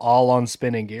tackle, all on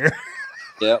spinning gear.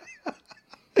 Yep.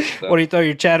 What do you throw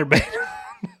your chatterbait?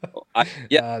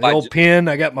 The The old pin.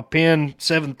 I got my pin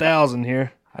 7,000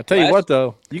 here. I tell you Last- what,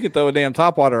 though, you can throw a damn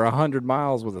topwater 100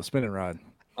 miles with a spinning rod.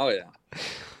 Oh yeah.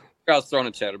 I was throwing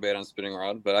a chatterbait on spinning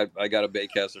rod, but I got a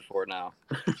bait caster for it now.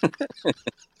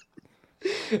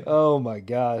 Oh my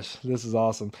gosh, this is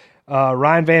awesome.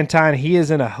 Ryan Van Tine, he is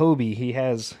in a Hobie. He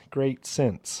has great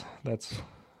sense.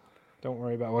 Don't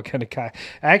worry about what kind of kayak.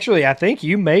 Actually, I think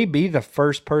you may be the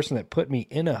first person that put me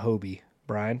in a Hobie,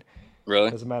 Brian.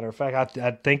 Really? As a matter of fact,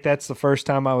 I think that's the first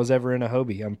time I was ever in a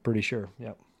Hobie. I'm pretty sure.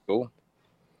 Yep. Cool.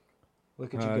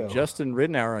 Look at you go. Justin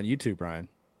Ridnour on YouTube, Brian.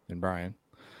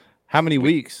 How many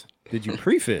weeks did you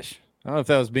pre-fish? I don't know if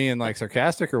that was being like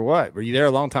sarcastic or what. Were you there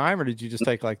a long time, or did you just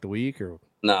take like the week? Or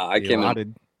No, I you came in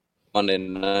allotted? Monday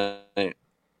night.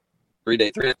 3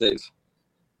 days.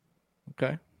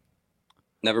 Okay.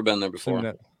 Never been there before.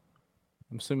 I'm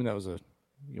assuming that was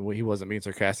he wasn't being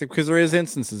sarcastic, because there is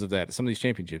instances of that at some of these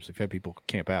championships. We've had people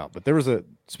camp out, but there was a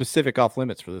specific off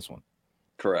limits for this one.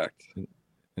 Correct. Isn't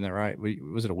that right?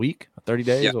 Was it a week? 30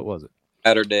 days? Yeah. What was it?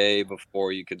 Saturday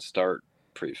before you could start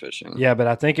pre-fishing. Yeah, but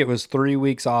I think it was 3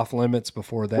 weeks off limits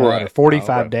before that, Right. or 45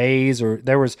 Oh, right. days, or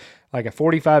there was like a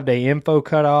 45-day info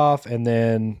cutoff, and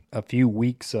then a few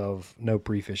weeks of no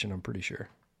pre-fishing. I'm pretty sure.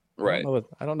 Right.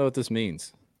 I don't know what this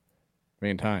means.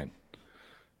 Mankind.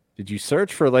 Did you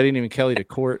search for Lady named Kelly to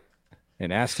court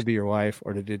and ask to be your wife,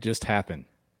 or did it just happen?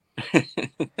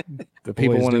 The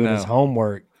people Boy's want to doing know. his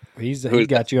homework. He's Who's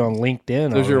got you on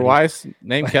LinkedIn. So is your already. wife's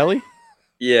name Kelly?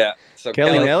 Yeah. So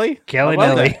Kelly Nelly? Kelly I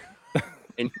love Nelly?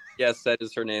 and yes, that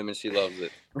is her name, and she loves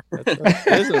it.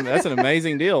 That's an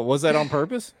amazing deal. Was that on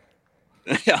purpose?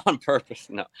 On purpose.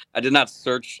 No, I did not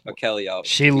search a Kelly out.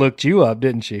 She looked you up,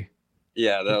 didn't she?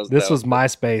 Yeah, that was. This that was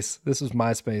MySpace. This was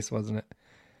MySpace, wasn't it?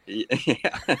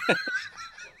 Yeah.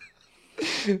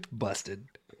 Busted.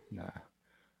 Nah.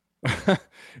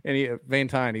 And Van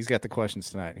Tine, he's got the questions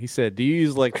tonight. He said, "Do you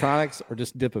use electronics or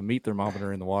just dip a meat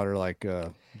thermometer in the water like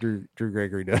Drew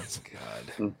Gregory does?"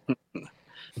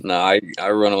 No, I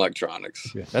run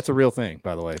electronics. Yeah, that's a real thing,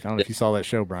 by the way. I don't know if you saw that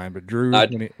show, Brian, but Drew, I-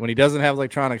 when he doesn't have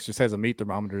electronics, just has a meat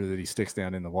thermometer that he sticks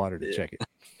down in the water to check it.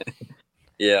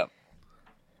 Yeah.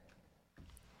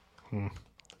 I'm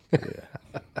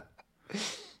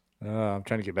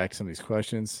trying to get back to some of these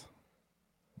questions.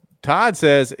 Todd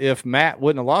says if Matt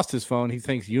wouldn't have lost his phone, he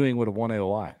thinks Ewing would have won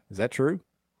AOI. Is that true?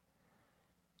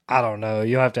 I don't know.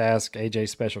 You'll have to ask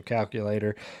AJ's special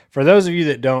calculator. For those of you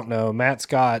that don't know, Matt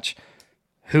Scotch,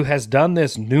 who has done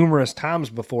this numerous times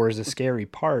before, is a scary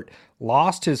part.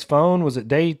 Lost his phone. Was it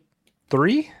day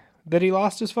 3 that he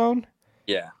lost his phone?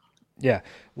 Yeah. Yeah.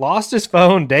 Lost his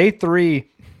phone day 3.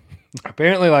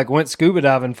 Apparently, went scuba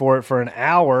diving for it for an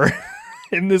hour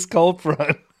in this cold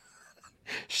front.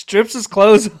 Strips his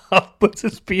clothes off, puts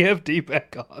his PFD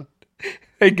back on,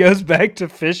 and goes back to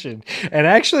fishing. And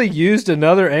actually used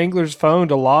another angler's phone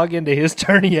to log into his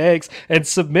tourney eggs and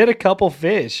submit a couple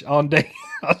fish on day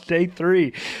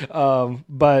 3.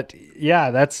 But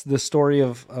yeah, that's the story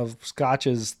of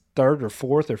Scotch's 3rd or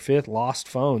 4th or 5th lost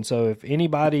phone. So if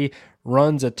anybody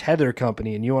runs a tether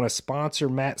company and you want to sponsor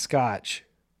Matt Scotch,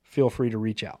 feel free to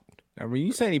reach out. Now, when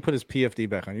you saying he put his PFD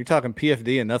back on, you're talking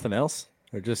PFD and nothing else?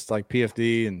 Or just like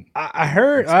PFD and I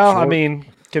heard, Some short- I mean,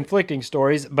 conflicting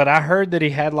stories, but I heard that he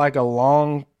had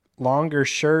a longer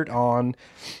shirt on.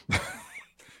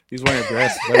 he's wearing a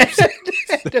dress?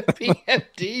 The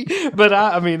PFD. But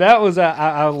I mean, that was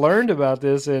I learned about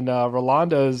this in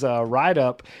Rolando's write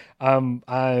up.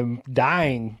 I'm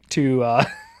dying to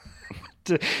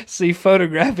see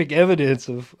photographic evidence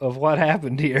of what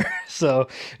happened here. So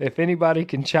if anybody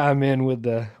can chime in with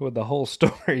the whole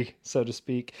story, so to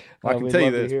speak, I can we'd tell you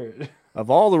love to this. hear it. Of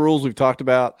all the rules we've talked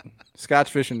about,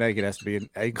 Scotch fishing naked has to be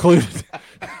included.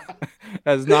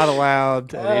 As not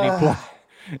allowed at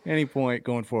any point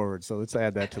going forward. So let's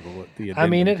add that to the I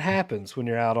mean, addendum. it happens when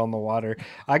you're out on the water.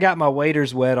 I got my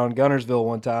waders wet on Gunnersville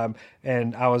one time,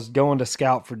 and I was going to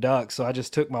scout for ducks, so I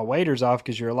just took my waders off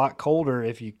because you're a lot colder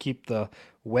if you keep the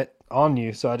wet on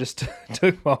you. So I just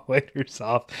took my waders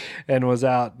off and was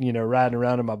out, riding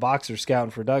around in my boxer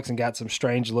scouting for ducks and got some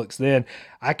strange looks then.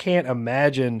 I can't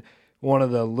imagine one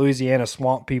of the Louisiana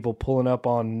swamp people pulling up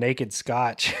on naked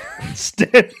Scotch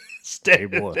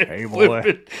standing boy, there hey, boy.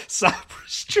 flipping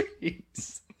cypress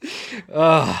trees.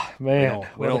 Oh man,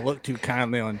 we don't look too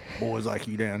kindly on boys like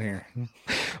you down here. You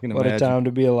can what a imagine. time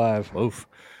to be alive. Oof.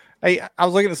 Hey, I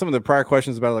was looking at some of the prior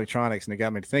questions about electronics, and it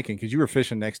got me thinking because you were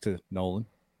fishing next to Nolan,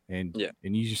 and Yeah.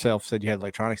 and you yourself said you had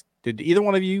electronics. Did either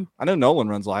one of you? I know Nolan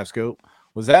runs live scope.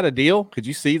 Was that a deal? Could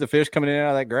you see the fish coming in and out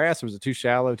of that grass, or was it too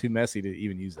shallow, too messy to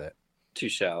even use that? Too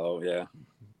shallow. Yeah.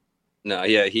 No.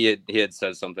 Yeah. He had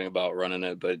said something about running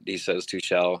it, but he says too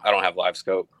shallow. I don't have live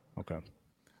scope. Okay.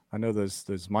 I know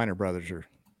those minor brothers are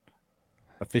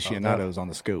aficionados on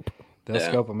the scope. They'll Yeah.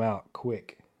 scope them out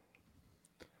quick.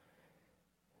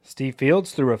 Steve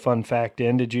Fields threw a fun fact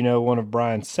in. Did you know one of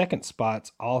Brian's second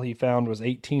spots, all he found was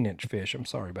 18-inch fish? I'm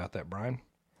sorry about that, Brian.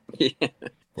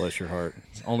 Bless your heart.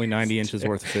 It's only 90 inches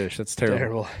worth of fish. That's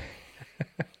terrible.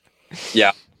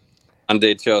 Yeah. On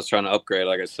day 2, I was trying to upgrade,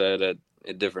 like I said, at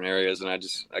different areas, and I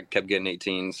kept getting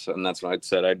 18s, and that's when I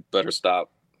said I'd better stop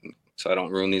so I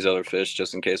don't ruin these other fish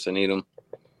just in case I need them.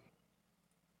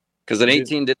 Because an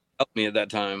 18 didn't help me at that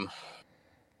time.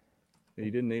 You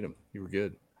didn't need them. You were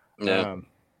good. Yeah.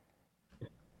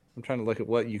 I'm trying to look at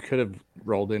what you could have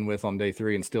rolled in with on day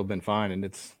 3 and still been fine. And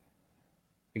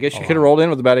I guess you could have rolled in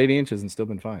with about 80 inches and still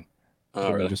been fine.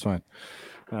 Really? Just fine.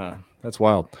 That's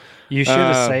wild. You should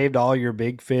have saved all your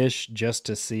big fish just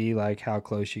to see like how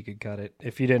close you could cut it.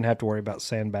 If you didn't have to worry about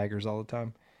sandbaggers all the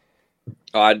time.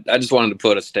 I just wanted to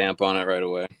put a stamp on it right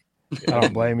away. I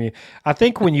don't blame you. I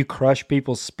think when you crush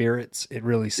people's spirits, it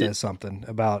really says something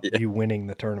about you winning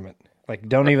the tournament. Like,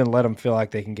 don't even let them feel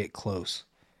like they can get close.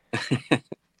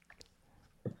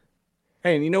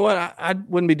 Hey, and you know what? I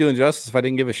wouldn't be doing justice if I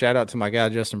didn't give a shout out to my guy,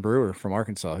 Justin Brewer from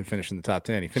Arkansas, who finished in the top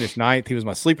 10. He finished 9th. He was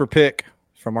my sleeper pick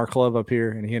from our club up here,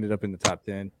 and he ended up in the top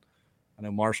 10. I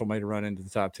know Marshall made a run into the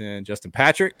top 10. Justin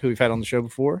Patrick, who we've had on the show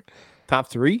before, top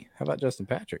 3. How about Justin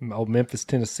Patrick? Old Memphis,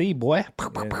 Tennessee, boy.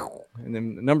 Yeah. And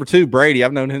then number 2, Brady.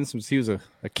 I've known him since he was a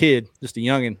kid, just a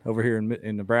youngin' over here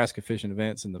in Nebraska fishing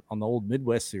events on the old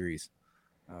Midwest series.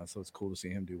 So it's cool to see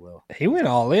him do well. He went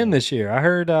all in this year. I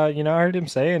heard, I heard him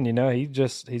saying,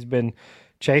 he's been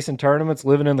chasing tournaments,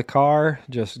 living in the car,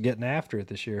 just getting after it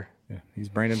this year. Yeah, he's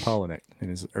Brandon Polinick in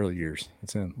his early years.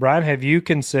 That's him. Brian, have you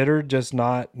considered just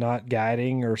not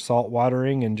guiding or salt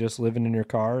watering and just living in your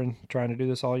car and trying to do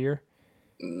this all year?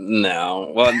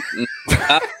 No. Well,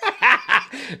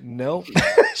 Nope.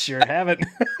 Sure haven't.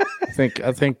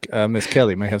 I think Miss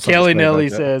Kelly may have something Kelly to say about Nelly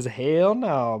that. says, hell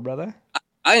no, brother.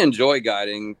 I enjoy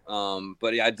guiding,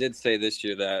 but I did say this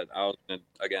year that I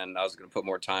was gonna put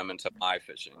more time into my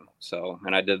fishing. So,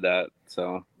 and I did that.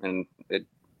 So, and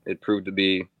it proved to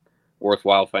be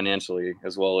worthwhile financially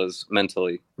as well as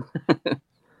mentally.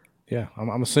 Yeah,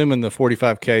 I'm assuming the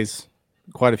 45K's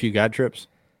quite a few guide trips.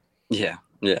 Yeah,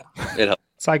 it helped.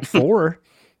 It's like 4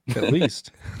 at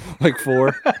least. Like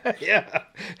 4 Yeah.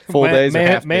 full days or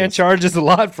half Man days? charges a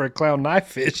lot for a clown knife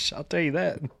fish. I'll tell you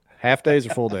that. Half days or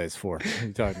full days? 4. What are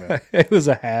you talking about? It was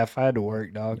a half. I had to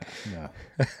work, dog. No.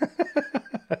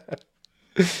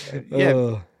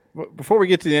 Yeah. Before we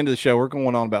get to the end of the show, we're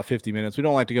going on about 50 minutes. We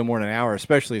don't like to go more than an hour,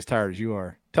 especially as tired as you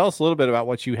are. Tell us a little bit about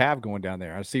what you have going down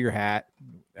there. I see your hat.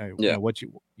 Yeah. What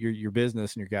your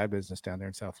business and your guide business down there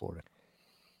in South Florida.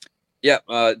 Yeah,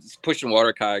 it's pushing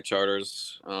water kayak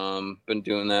charters. Been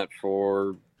doing that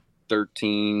for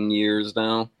 13 years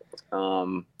now.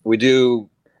 We do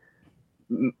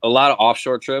a lot of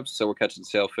offshore trips, so we're catching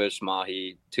sailfish,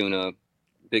 mahi, tuna,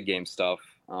 big game stuff.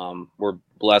 We're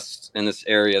blessed in this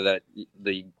area that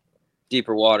the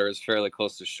deeper water is fairly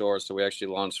close to shore, so we actually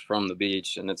launch from the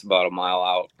beach, and it's about a mile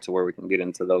out to where we can get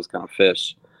into those kind of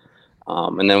fish.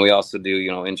 And then we also do,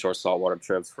 inshore saltwater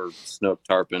trips for snook,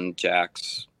 tarpon,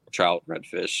 jacks, trout,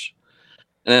 redfish.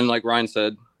 And then, like Ryan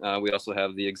said, we also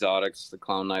have the exotics, the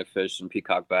clown knife fish and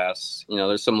peacock bass.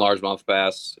 There's some largemouth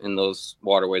bass in those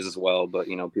waterways as well, but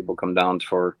people come down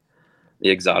for the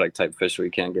exotic type fish we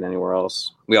can't get anywhere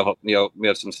else. We have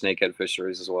some snakehead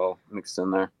fisheries as well mixed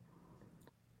in there.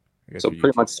 So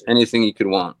pretty much anything you could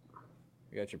want.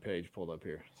 I got your page pulled up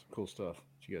here. Some cool stuff.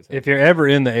 What you guys have. If you're ever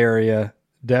in the area,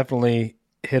 definitely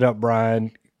hit up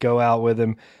Brian, go out with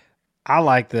him. I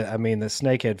like the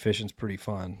snakehead fishing's pretty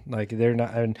fun. Like they're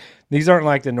not, and these aren't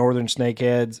like the northern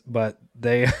snakeheads, but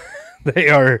they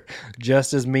are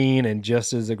just as mean and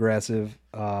just as aggressive.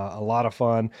 A lot of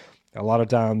fun. A lot of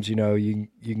times, you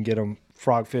can get them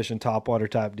frog fishing, topwater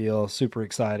type deal. Super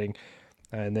exciting.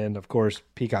 And then of course,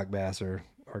 peacock bass are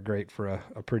great for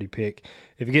a pretty pick.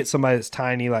 If you get somebody that's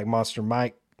tiny like Monster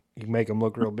Mike, you can make them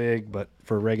look real big, but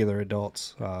for regular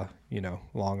adults,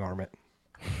 long arm it.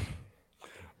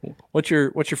 What's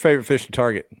your favorite fish to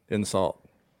target in the salt?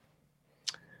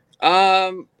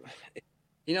 I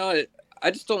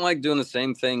just don't like doing the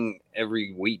same thing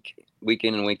every week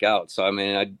in and week out. So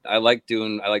I like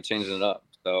changing it up.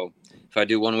 So if I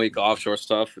do 1 week offshore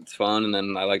stuff, it's fun, and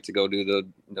then I like to go do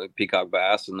the peacock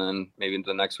bass, and then maybe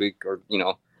the next week or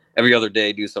every other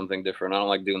day do something different. I don't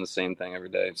like doing the same thing every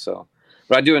day. So,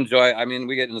 but I do enjoy.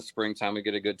 We get in the springtime, we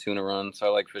get a good tuna run, so I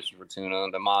like fishing for tuna.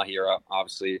 The mahi are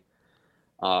obviously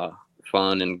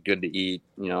fun and good to eat.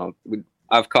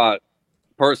 I've caught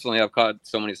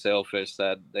so many sailfish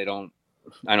that they don't.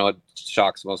 I know it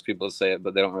shocks most people to say it,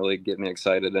 but they don't really get me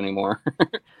excited anymore.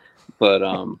 but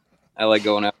I like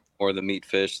going after more of the meat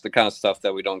fish, the kind of stuff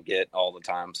that we don't get all the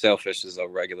time. Sailfish is a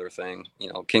regular thing.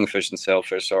 Kingfish and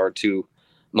sailfish are two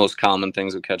most common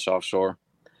things we catch offshore.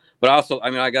 But also,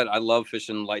 I love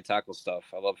fishing light tackle stuff.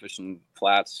 I love fishing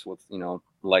flats with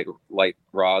light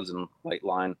rods and light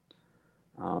line.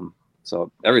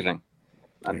 So everything.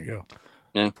 There you go.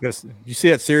 Yeah. Yes. You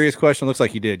see that serious question? Looks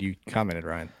like you did. You commented,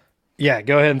 Ryan. Yeah,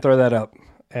 go ahead and throw that up.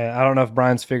 I don't know if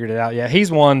Brian's figured it out. Yeah, he's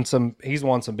won some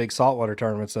big saltwater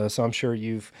tournaments, though, so I'm sure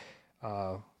you've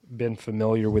been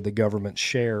familiar with the government's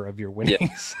share of your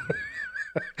winnings.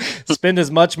 Yeah. Spend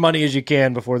as much money as you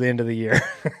can before the end of the year.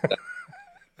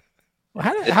 Well,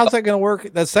 how's that going to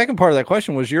work? The second part of that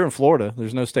question was you're in Florida.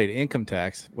 There's no state income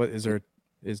tax. What is there?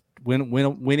 Is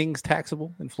winnings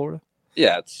taxable in Florida?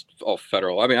 Yeah, it's all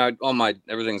federal.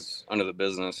 Everything's under the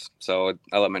business, so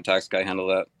I let my tax guy handle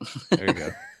that. There you go.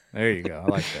 There you go. I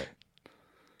like that.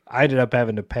 I ended up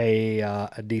having to pay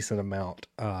a decent amount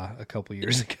a couple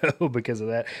years ago because of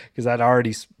that, because I'd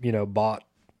already bought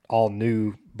all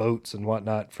new boats and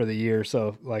whatnot for the year.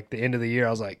 So like the end of the year, I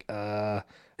was like, I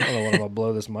don't know what I'm gonna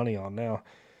blow this money on now.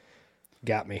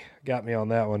 Got me on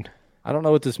that one. I don't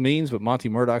know what this means, but Monty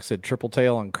Murdoch said triple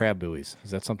tail on crab buoys.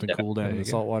 Is that something cool down in the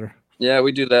saltwater? Yeah,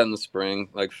 we do that in the spring,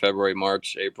 like February,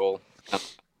 March, April.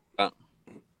 All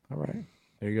right.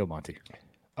 There you go, Monty.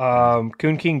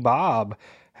 Coon King Bob,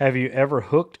 have you ever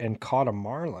hooked and caught a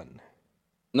marlin?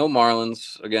 No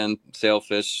marlins. Again,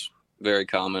 sailfish, very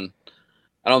common.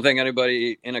 I don't think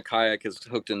anybody in a kayak has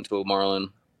hooked into a marlin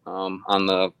on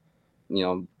the,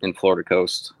 in Florida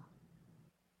coast,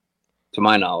 to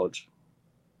my knowledge.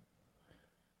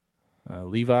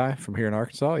 Levi from here in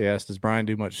Arkansas. Yes. Does Brian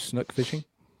do much snook fishing?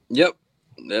 Yep.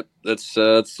 That's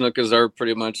snook is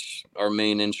pretty much our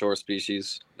main inshore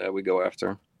species that we go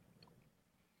after.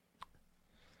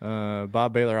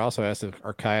 Bob Baylor also asked if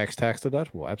are kayaks tax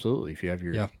deductible. Absolutely. If you have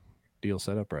your deal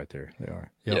set up right there, they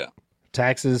are. Yep. Yeah.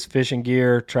 Taxes, fishing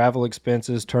gear, travel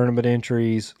expenses, tournament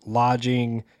entries,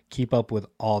 lodging, keep up with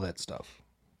all that stuff.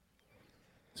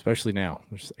 Especially now.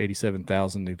 There's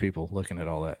 87,000 new people looking at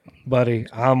all that. Buddy,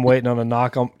 I'm waiting on a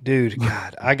knock on. Dude,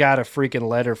 God, I got a freaking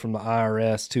letter from the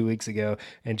IRS 2 weeks ago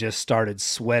and just started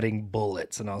sweating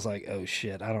bullets. And I was like, oh,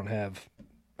 shit, I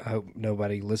hope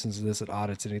nobody listens to this and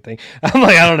audits anything. I'm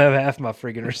like, I don't have half my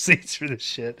freaking receipts for this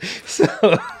shit. So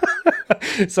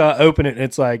I open it and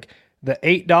it's like, the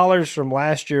 $8 from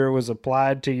last year was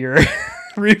applied to your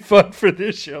refund for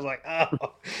this year. I was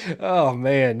like, oh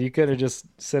man, you could have just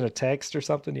sent a text or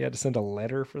something. You had to send a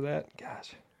letter for that.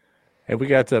 Gosh. Hey, we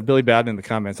got Billy Bowden in the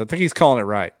comments. I think he's calling it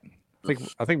right.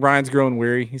 I think Brian's growing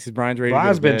weary. He says Brian's ready.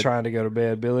 Brian's to go to been bed. trying to go to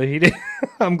bed, Billy. He did.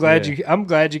 I'm glad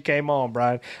you came on,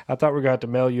 Brian. I thought we were going to have to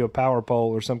mail you a power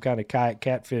pole or some kind of kayak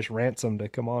catfish ransom to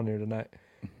come on here tonight.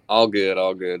 All good.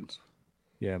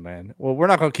 Yeah, man. Well, we're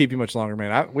not going to keep you much longer,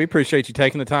 man. We appreciate you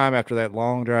taking the time after that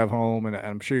long drive home, and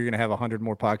I'm sure you're going to have 100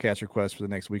 more podcast requests for the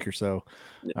next week or so.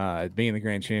 Being the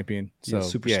grand champion, so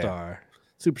superstar,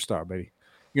 baby.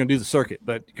 You're going to do the circuit,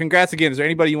 but congrats again. Is there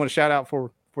anybody you want to shout out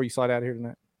before you slide out of here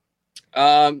tonight?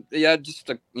 Yeah,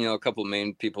 just a couple of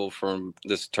main people from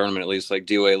this tournament, at least, like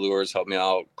DOA Lures helped me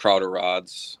out, Crowder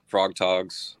Rods, Frog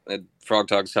Togs. Frog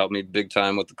Togs helped me big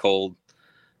time with the cold,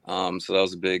 so that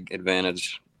was a big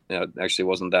advantage. Yeah, it actually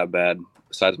wasn't that bad,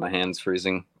 besides my hands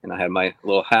freezing, and I had my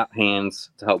little hat hands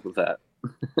to help with that.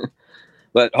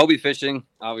 But Hobie Fishing,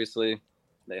 obviously,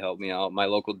 they helped me out. My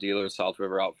local dealers, South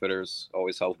River Outfitters,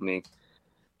 always help me,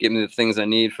 give me the things I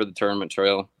need for the tournament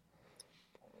trail.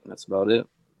 That's about it.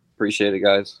 Appreciate it,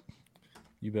 guys.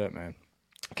 You bet, man.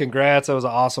 Congrats. That was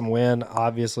an awesome win.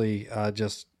 Obviously,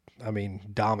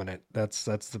 dominant. That's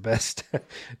the best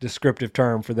descriptive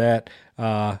term for that.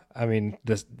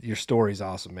 Your story's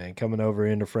awesome, man. Coming over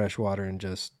into freshwater and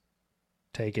just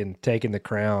taking the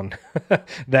crown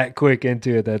that quick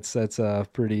into it. That's a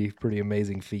pretty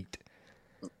amazing feat.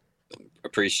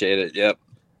 Appreciate it. Yep.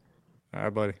 All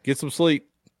right, buddy. Get some sleep.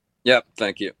 Yep.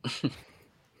 Thank you.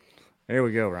 There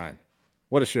we go, Ryan.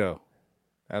 What a show.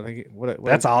 I think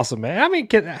that's awesome, man. I mean,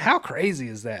 how crazy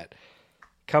is that?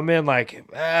 Come in like,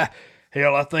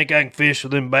 hell, I think I can fish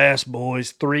with them bass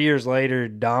boys. 3 years later,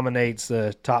 dominates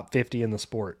the top 50 in the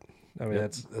sport. I mean,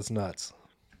 that's nuts.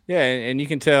 Yeah, and you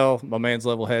can tell my man's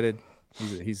level-headed.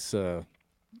 He's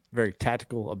very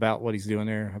tactical about what he's doing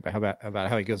there, about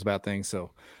how he goes about things.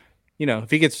 So, if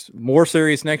he gets more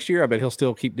serious next year, I bet he'll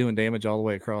still keep doing damage all the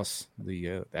way across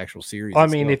the actual series. I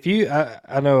mean,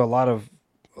 I know a lot of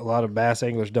bass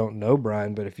anglers don't know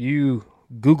Brian, but if you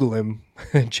Google him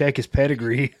and check his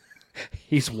pedigree,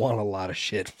 he's won a lot of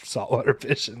shit saltwater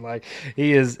fishing. Like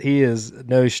he is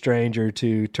no stranger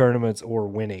to tournaments or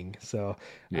winning. So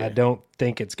Yeah. I don't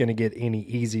think it's going to get any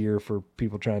easier for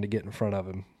people trying to get in front of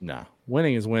him. Nah,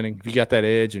 winning is winning. If you got that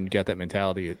edge and you got that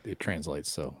mentality, it translates.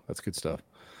 So that's good stuff.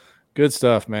 Good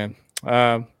stuff, man.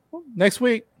 Next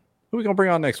week, who are we gonna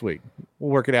bring on next week?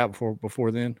 We'll work it out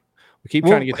before then. We keep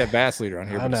trying to get that bass leader on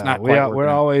here, I but it's know not quite working we're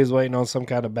out. always waiting on some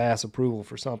kind of bass approval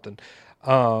for something.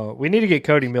 We need to get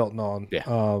Cody Milton on.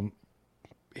 Yeah.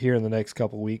 Here in the next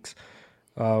couple weeks.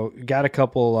 Got a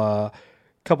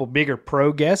couple bigger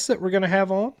pro guests that we're going to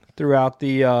have on throughout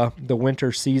the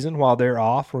winter season while they're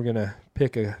off. We're going to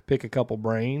pick a couple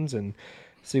brains and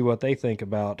see what they think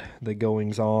about the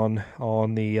goings on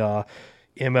the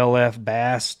MLF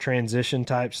bass transition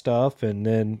type stuff, and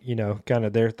then kind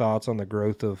of their thoughts on the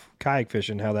growth of kayak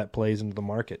fishing, how that plays into the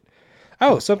market.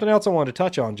 Oh, something else I wanted to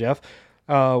touch on, Jeff.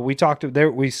 We talked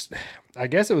there. I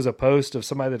guess it was a post of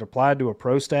somebody that applied to a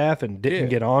pro staff and didn't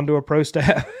get on to a pro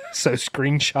staff, so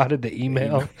screenshotted the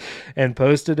email and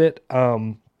posted it.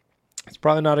 It's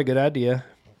probably not a good idea.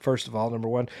 First of all, number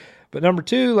one, but number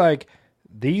two, like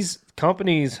these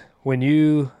companies, when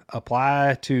you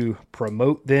apply to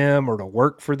promote them or to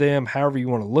work for them, however you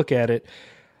want to look at it,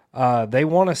 they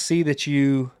want to see that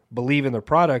you believe in their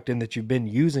product and that you've been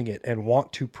using it and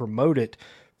want to promote it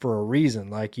for a reason.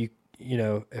 Like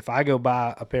if I go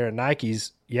buy a pair of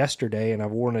Nikes yesterday and I've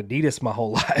worn Adidas my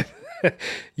whole life,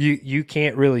 you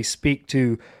can't really speak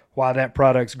to why that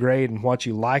product's great and what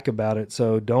you like about it.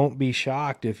 So don't be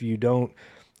shocked if you don't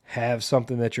have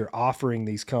something that you're offering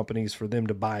these companies for them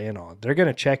to buy in on. They're going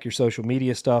to check your social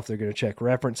media stuff. They're going to check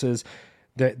references.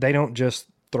 They don't just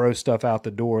throw stuff out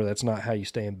the door. That's not how you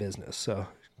stay in business. So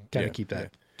kind of keep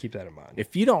that in mind.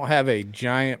 If you don't have a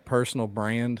giant personal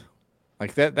brand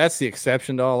like that's the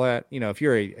exception to all that. If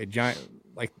you're a giant,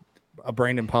 like a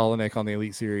Brandon Polinick on the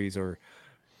Elite Series, or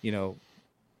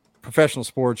professional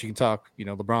sports, you can talk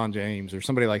LeBron James or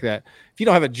somebody like that. If you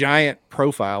don't have a giant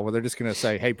profile where they're just going to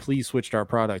say, hey, please switch to our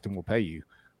product and we'll pay you,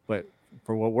 but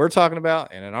for what we're talking about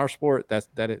and in our sport,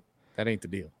 that ain't the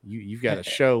deal. You've got to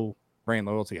show brand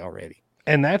loyalty already.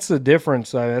 And that's the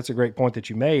difference. That's a great point that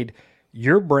you made.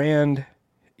 Your brand,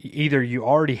 either you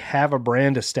already have a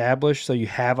brand established, so you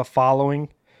have a following,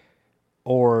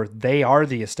 or they are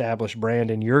the established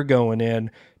brand and you're going in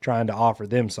trying to offer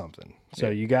them something. So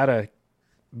you got to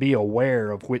be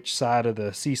aware of which side of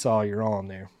the seesaw you're on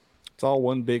there. It's all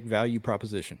one big value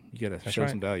proposition. You got to show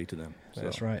some value to them. So,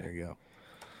 that's right. There you go.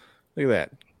 Look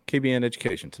at that. KBN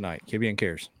Education tonight. KBN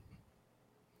cares.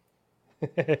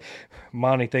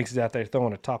 Monty thinks he's out there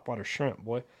throwing a topwater shrimp,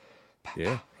 boy.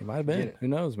 Yeah, he might have been. Who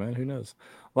knows, man? Who knows?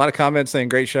 A lot of comments saying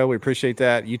great show. We appreciate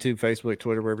that. YouTube, Facebook,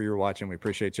 Twitter, wherever you're watching, we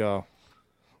appreciate y'all.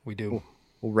 We do.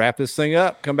 We'll wrap this thing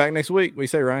up. Come back next week. What do you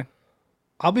say, Ryan?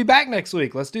 I'll be back next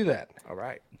week. Let's do that. All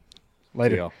right.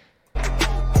 Later. See y'all.